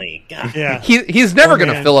 Only, God. Yeah. He's never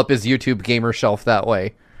going to fill up his YouTube gamer shelf that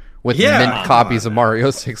way. with mint copies of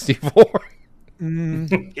Mario 64.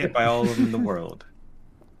 Can't buy all of them in the world.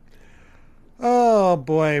 Oh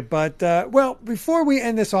boy, but well, before we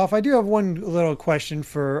end this off, I do have one little question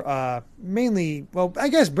for mainly. Well, I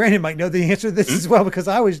guess Brandon might know the answer to this as well because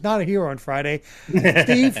I was not here on Friday.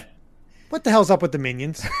 Steve, what the hell's up with the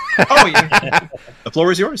Minions? Oh yeah, the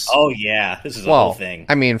floor is yours. Oh yeah, this is a whole thing.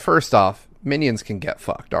 I mean, first off, Minions can get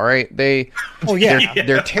fucked. All right, they're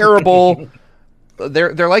terrible.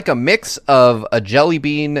 They're like a mix of a jelly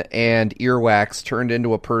bean and earwax turned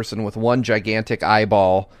into a person with one gigantic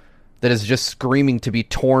eyeball that is just screaming to be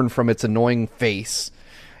torn from its annoying face.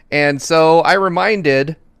 And so I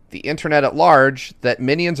reminded the internet at large that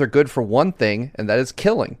Minions are good for one thing, and that is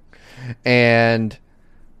killing. And,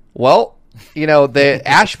 well, you know,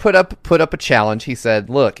 Ash put up a challenge. He said,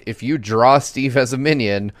 look, if you draw Steve as a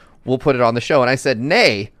Minion, we'll put it on the show. And I said,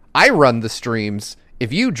 nay, I run the streams.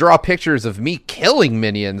 If you draw pictures of me killing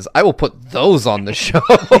Minions, I will put those on the show.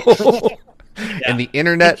 And the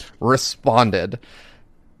internet responded.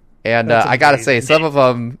 And I gotta say, some of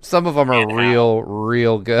them are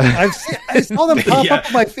real good. I saw them pop up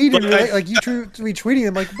on my feed and like you retweeting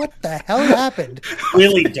them. Like, what the hell happened?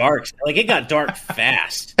 Really dark. Like it got dark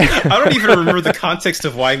fast. I don't even remember the context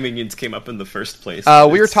of why Minions came up in the first place.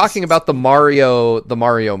 We were talking about the Mario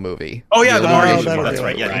movie. Oh yeah, the Mario movie. That's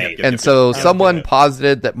right. Yeah, right. And so someone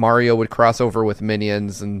posited that Mario would cross over with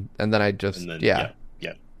Minions, and then I just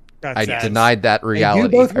I denied that reality.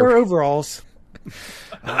 And you both wear overalls.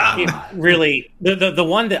 Really, the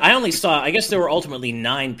one that I only saw, I guess there were ultimately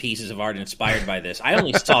 9 pieces of art inspired by this. I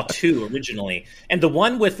only saw 2 originally, and the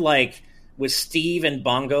one with Steve and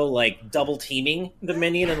Bongo like double teaming the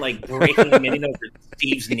Minion and like breaking the Minion over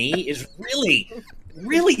Steve's knee is really,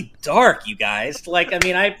 really dark. You guys, like, I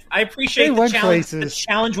mean, I appreciate the challenge. The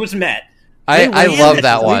challenge was met. I love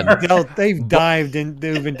that one. They've dived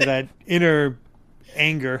into that inner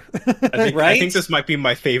anger. I think this might be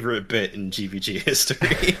my favorite bit in GVG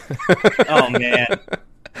history. Oh man,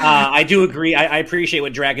 I do agree. I appreciate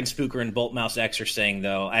what Dragon Spooker and Boltmouse X are saying,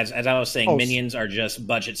 though. As I was saying, Minions are just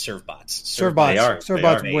budget servbots.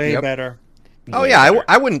 Servbots way better. Oh yeah,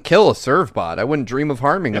 I wouldn't kill a servbot. I wouldn't dream of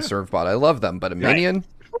harming a servbot. I love them, but a Minion,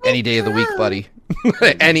 any day of the week, buddy.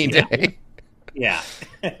 Any day. Yeah.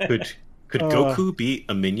 Could Goku be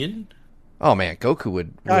a Minion? Oh man, Goku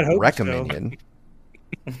would wreck a Minion.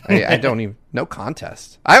 I don't even... No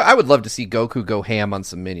contest. I would love to see Goku go ham on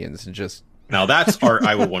some Minions and just... Now that's art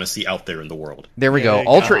I would want to see out there in the world. There we go.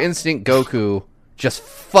 Ultra Instinct Goku just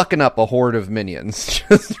fucking up a horde of Minions.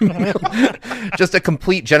 Just a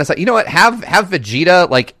complete genocide. You know what? Have Vegeta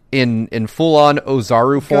like in full-on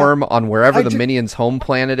Ozaru form on wherever the Minions' home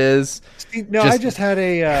planet is. No, I just had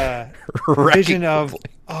a vision of...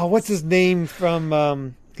 Oh, what's his name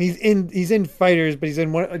from... He's in Fighters, but he's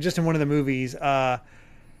in one of the movies.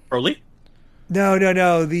 Broly? No.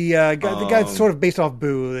 The guy that's sort of based off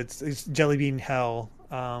Boo. It's Jellybean Hell.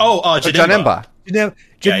 Janemba.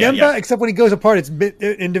 Janemba, except when he goes apart, it's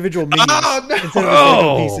individual minions. Oh,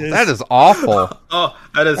 no. That is awful.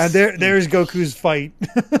 That is. And there's Goku's fight.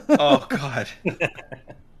 Oh God.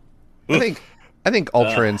 I think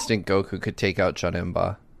Ultra Instinct Goku could take out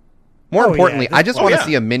Janemba. More importantly, I just want to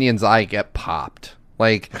see a Minion's eye get popped.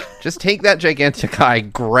 Like, just take that gigantic eye,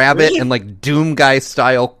 grab it, and like Doom Guy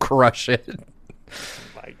style crush it. Oh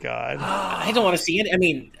my God. I don't want to see it. I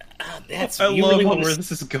mean, I love where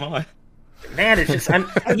this is going. Man, it's just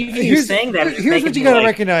you're saying that. Here's what you got to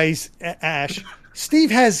recognize, Ash. Steve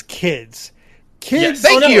has kids. Kids,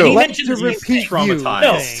 thank you. He like to repeat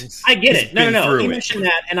things. I get it. No. He mentioned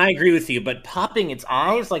that, and I agree with you. But popping its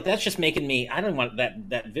eyes, like that's just making me. I don't want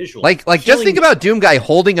that visual. Like just think about Doom Guy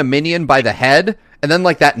holding a Minion by the head, and then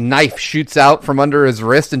like that knife shoots out from under his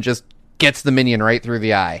wrist and just gets the Minion right through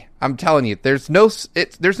the eye. I'm telling you, there's no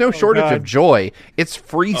shortage of joy. It's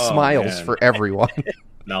free smiles for everyone.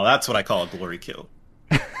 Now that's what I call a glory kill.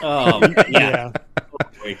 Yeah.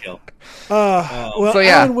 Glory kill. Well, so,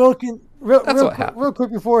 Alan Wilkins. Real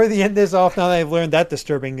quick before the end this off, now that I've learned that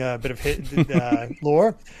disturbing bit of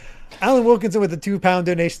lore, Alan Wilkinson with a £2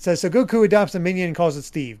 donation says, so Goku adopts a Minion and calls it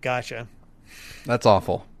Steve. Gotcha. That's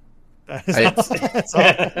awful. That's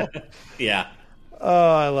awful. Yeah.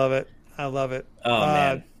 Oh, I love it. Oh,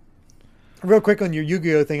 man. Real quick on your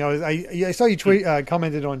Yu-Gi-Oh thing, I saw you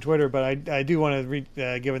commented on Twitter, but I do want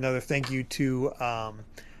to give another thank you to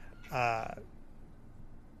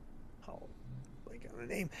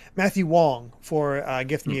Matthew Wong for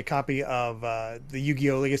gifting me a copy of the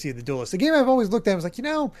Yu-Gi-Oh! Legacy of the Duelist. The game I've always looked at, I was like,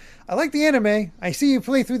 I like the anime. I see you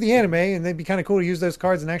play through the anime, and it'd be kind of cool to use those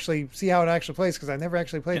cards and actually see how it actually plays, because I've never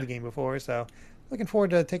actually played the game before. So looking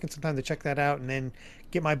forward to taking some time to check that out and then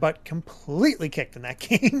get my butt completely kicked in that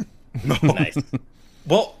game. Nice.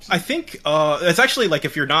 Well, I think it's actually like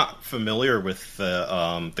if you're not familiar with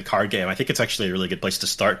the card game, I think it's actually a really good place to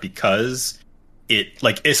start because it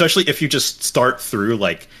like especially if you just start through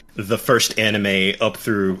like the first anime up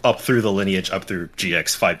through the lineage up through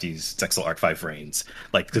GX 5D's Zexal Arc 5 Reigns,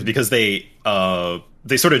 like because they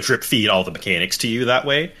sort of drip feed all the mechanics to you that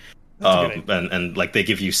way, and like they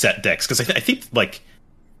give you set decks because I think like.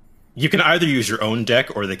 You can either use your own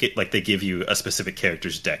deck, or they give you a specific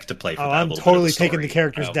character's deck to play for. I'm totally taking the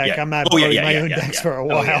character's deck. Yeah. I'm not building my own decks for a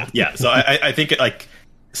while. Yeah, so I think it like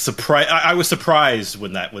I was surprised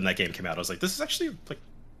when that game came out. I was like, this is actually like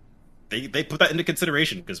they put that into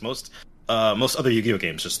consideration because most other Yu-Gi-Oh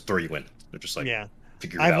games just throw you in. They're just like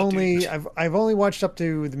figure it out. I've only watched up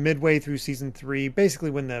to the midway through season 3, basically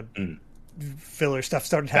when the filler stuff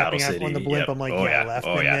started happening on the blimp. I'm like, I left,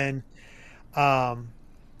 and then.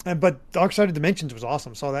 But Dark Side of Dimensions was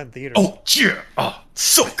awesome. Saw that in theaters. Oh yeah! Oh,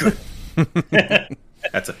 so good.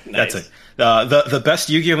 That's the best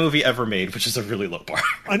Yu-Gi-Oh movie ever made, which is a really low bar.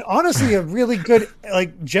 And honestly, a really good,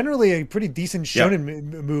 like generally a pretty decent shonen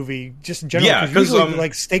movie, just in general. Yeah, because usually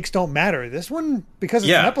like stakes don't matter. This one, because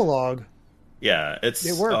it's an epilogue. Yeah, it's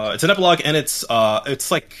an epilogue, and it's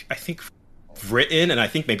like I think written and I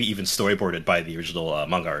think maybe even storyboarded by the original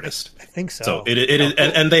manga artist. I think so. So it is,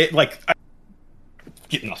 and they like.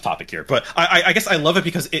 Getting off topic here, but I guess I love it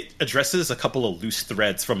because it addresses a couple of loose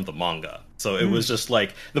threads from the manga. So it was just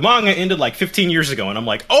like the manga ended like 15 years ago, and I'm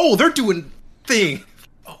like, oh, they're doing thing.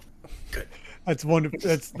 Oh, good. That's wonderful.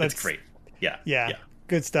 That's great. Yeah.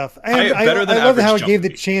 Good stuff. And I love how it gave the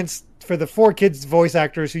chance for the 4 kids voice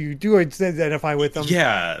actors who you do identify with them.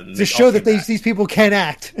 Yeah, to show that these people can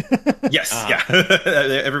act. Yes,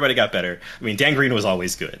 everybody got better. I mean, Dan Green was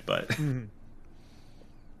always good, but.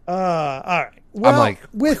 All right. Well, I'm like,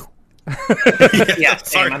 with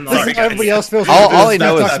sorry, everybody else feels. All I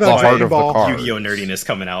know is the heart of the card. Yu-Gi-Oh nerdiness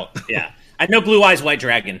coming out. Yeah, I know Blue Eyes White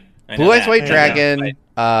Dragon. Blue Eyes White Dragon.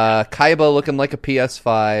 Kaiba looking like a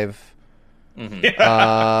PS5.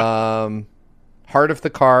 Mm-hmm. Heart of the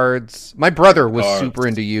Cards. My brother was super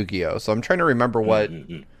into Yu-Gi-Oh, so I'm trying to remember what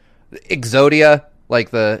Exodia,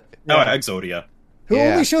 like the Exodia. Who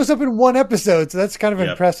only shows up in one episode, so that's kind of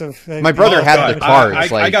impressive. My brother had the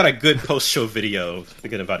cards. I got a good post-show video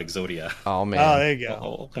thinking about Exodia. Oh man! Oh, there you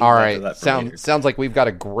go. All right, sounds like we've got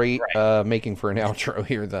a great making for an outro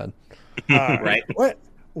here. Then, right.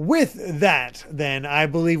 With that, then I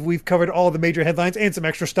believe we've covered all the major headlines and some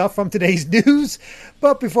extra stuff from today's news.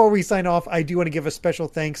 But before we sign off, I do want to give a special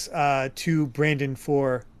thanks to Brandon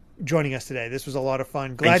for joining us today. This was a lot of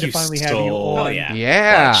fun. Glad to finally have you on.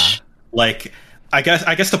 Yeah. Like. I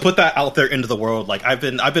guess to put that out there into the world, like I've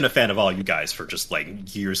been a fan of all you guys for just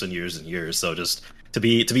like years and years and years. So just to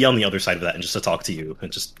be on the other side of that and just to talk to you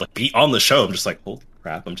and just like be on the show, I'm just like, holy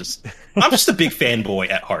crap! I'm just a big fanboy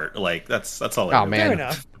at heart. Like that's all. Oh man, fair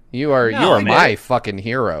enough. You are my fucking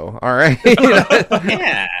hero. All right.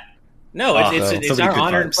 Yeah. No, it's our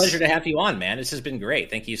honor and pleasure to have you on, man. This has been great.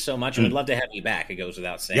 Thank you so much. We'd love to have you back. It goes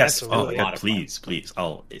without saying. Yes. Please.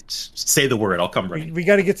 I'll say the word. I'll come right. We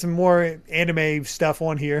got to get some more anime stuff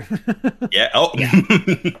on here. Yeah.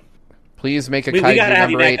 Please make a Kaiju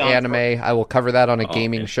number 8 anime. I will cover that on a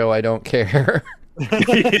gaming show. I don't care.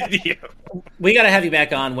 We got to have you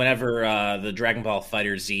back on whenever the Dragon Ball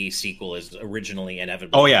FighterZ sequel is originally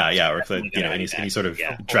inevitable. Oh yeah, or if any sort of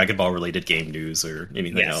Dragon Ball related game news or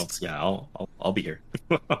anything else. Yeah, I'll be here.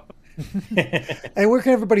 And where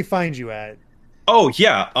can everybody find you at? Oh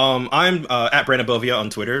yeah, I'm at Brandon Bovia on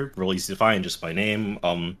Twitter. Real easy to find, just my name.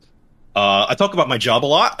 I talk about my job a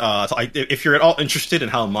lot. So if you're at all interested in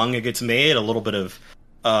how manga gets made, a little bit of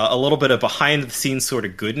behind the scenes sort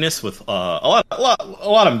of goodness with a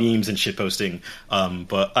lot of memes and shit posting.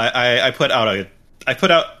 But I put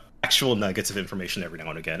out actual nuggets of information every now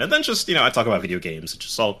and again, and then just I talk about video games and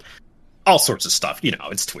just all sorts of stuff.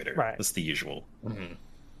 It's Twitter. Right. It's the usual. Mm-hmm.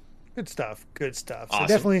 Good stuff. Awesome.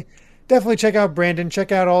 So definitely check out Brandon.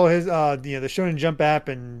 Check out all his the Shonen Jump app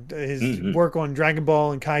and his work on Dragon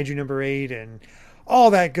Ball and Kaiju number 8 and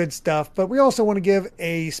all that good stuff. But we also want to give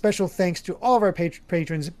a special thanks to all of our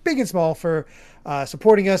patrons, big and small, for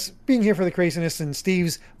supporting us, being here for the craziness and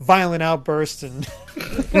Steve's violent outbursts. And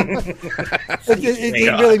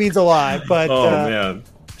it really means a lot. But man.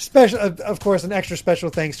 Special, of course, an extra special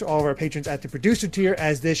thanks to all of our patrons at the producer tier,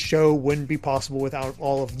 as this show wouldn't be possible without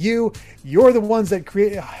all of you. You're the ones that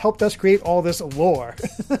helped us create all this lore.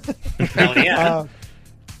 Hell yeah.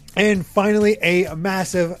 And finally, a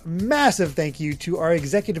massive, massive thank you to our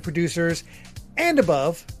executive producers and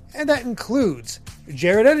above, and that includes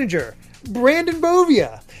Jared Ettinger, Brandon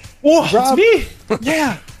Bovia. Whoa, Rob, it's me.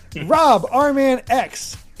 Yeah. Rob Arman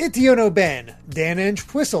X, Itiono Ben, Dan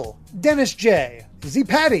Entwistle, Dennis J, Z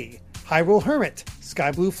Patty, Hyrule Hermit,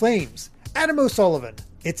 Sky Blue Flames, Adam O'Sullivan,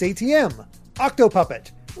 It's ATM,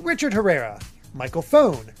 Octopuppet, Richard Herrera, Michael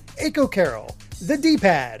Phone, Aiko Carroll, The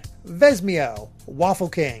D-Pad, Vesmio, Waffle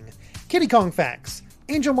King, Kitty Kong Facts,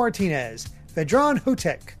 Angel Martinez, Vedran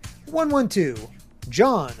Hotek, 112,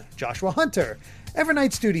 John, Joshua Hunter,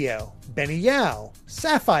 Evernight Studio, Benny Yao,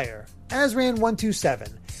 Sapphire, Azran127,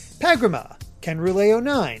 Pagrima,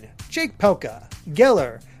 Kenrule09, Jake Pelka,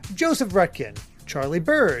 Geller, Joseph Rutkin, Charlie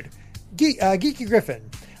Bird, Geeky Griffin,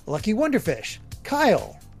 Lucky Wonderfish,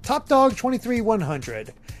 Kyle, Top Dog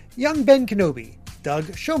 23100, Young Ben Kenobi, Doug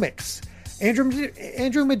Shomix,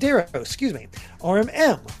 Andrew Madero,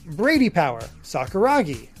 RMM, Brady Power,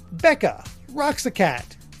 Sakuragi, Becca,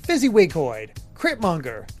 Roxacat, Fizzy Wighoid,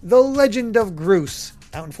 Critmonger, The Legend of Groose,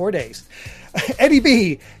 out in 4 days, Eddie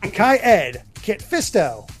B, Kai Ed, Kit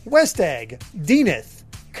Fisto, West Egg, Deaneth,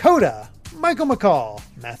 Coda, Michael McCall,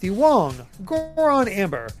 Matthew Wong, Goron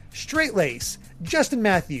Amber, Straight Lace, Justin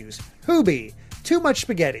Matthews, Hoobie, Too Much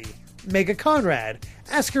Spaghetti, Mega Conrad,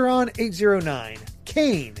 Ascaron 809,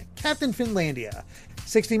 Kane, Captain Finlandia,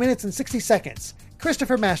 60 Minutes and 60 Seconds,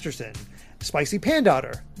 Christopher Masterson, Spicy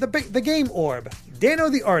Pandaughter, The Game Orb, Dano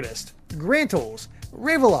the Artist, Grantles,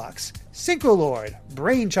 Ravelox, Synchrolord,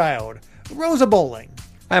 Brainchild, Rosa Bowling.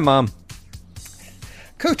 Hi, Mom.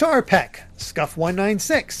 Kotar Peck,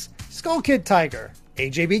 Scuff196, Skull Kid Tiger,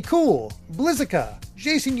 AJB Cool, Blizzica,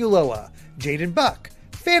 Jason Uloa, Jaden Buck,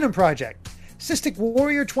 Phantom Project, Cystic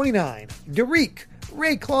Warrior 29, Derek,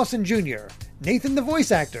 Ray Clausen Jr., Nathan the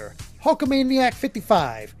Voice Actor, Hulkamaniac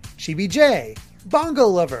 55, Chibi J, Bongo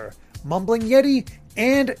Lover, Mumbling Yeti,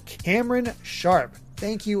 and Cameron Sharp.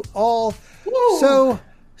 Thank you all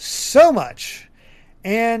so much.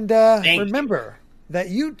 And remember that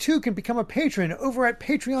you too can become a patron over at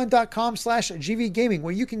patreon.com/gvgaming,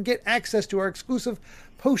 where you can get access to our exclusive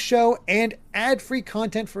post-show and ad-free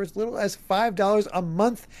content for as little as $5 a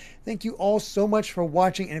month. Thank you all so much for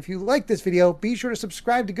watching. And if you like this video, be sure to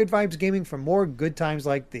subscribe to Good Vibes Gaming for more good times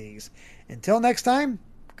like these. Until next time,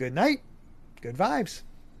 good night, good vibes.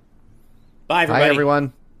 Bye, everybody. Bye,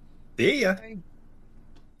 everyone. See ya. Bye.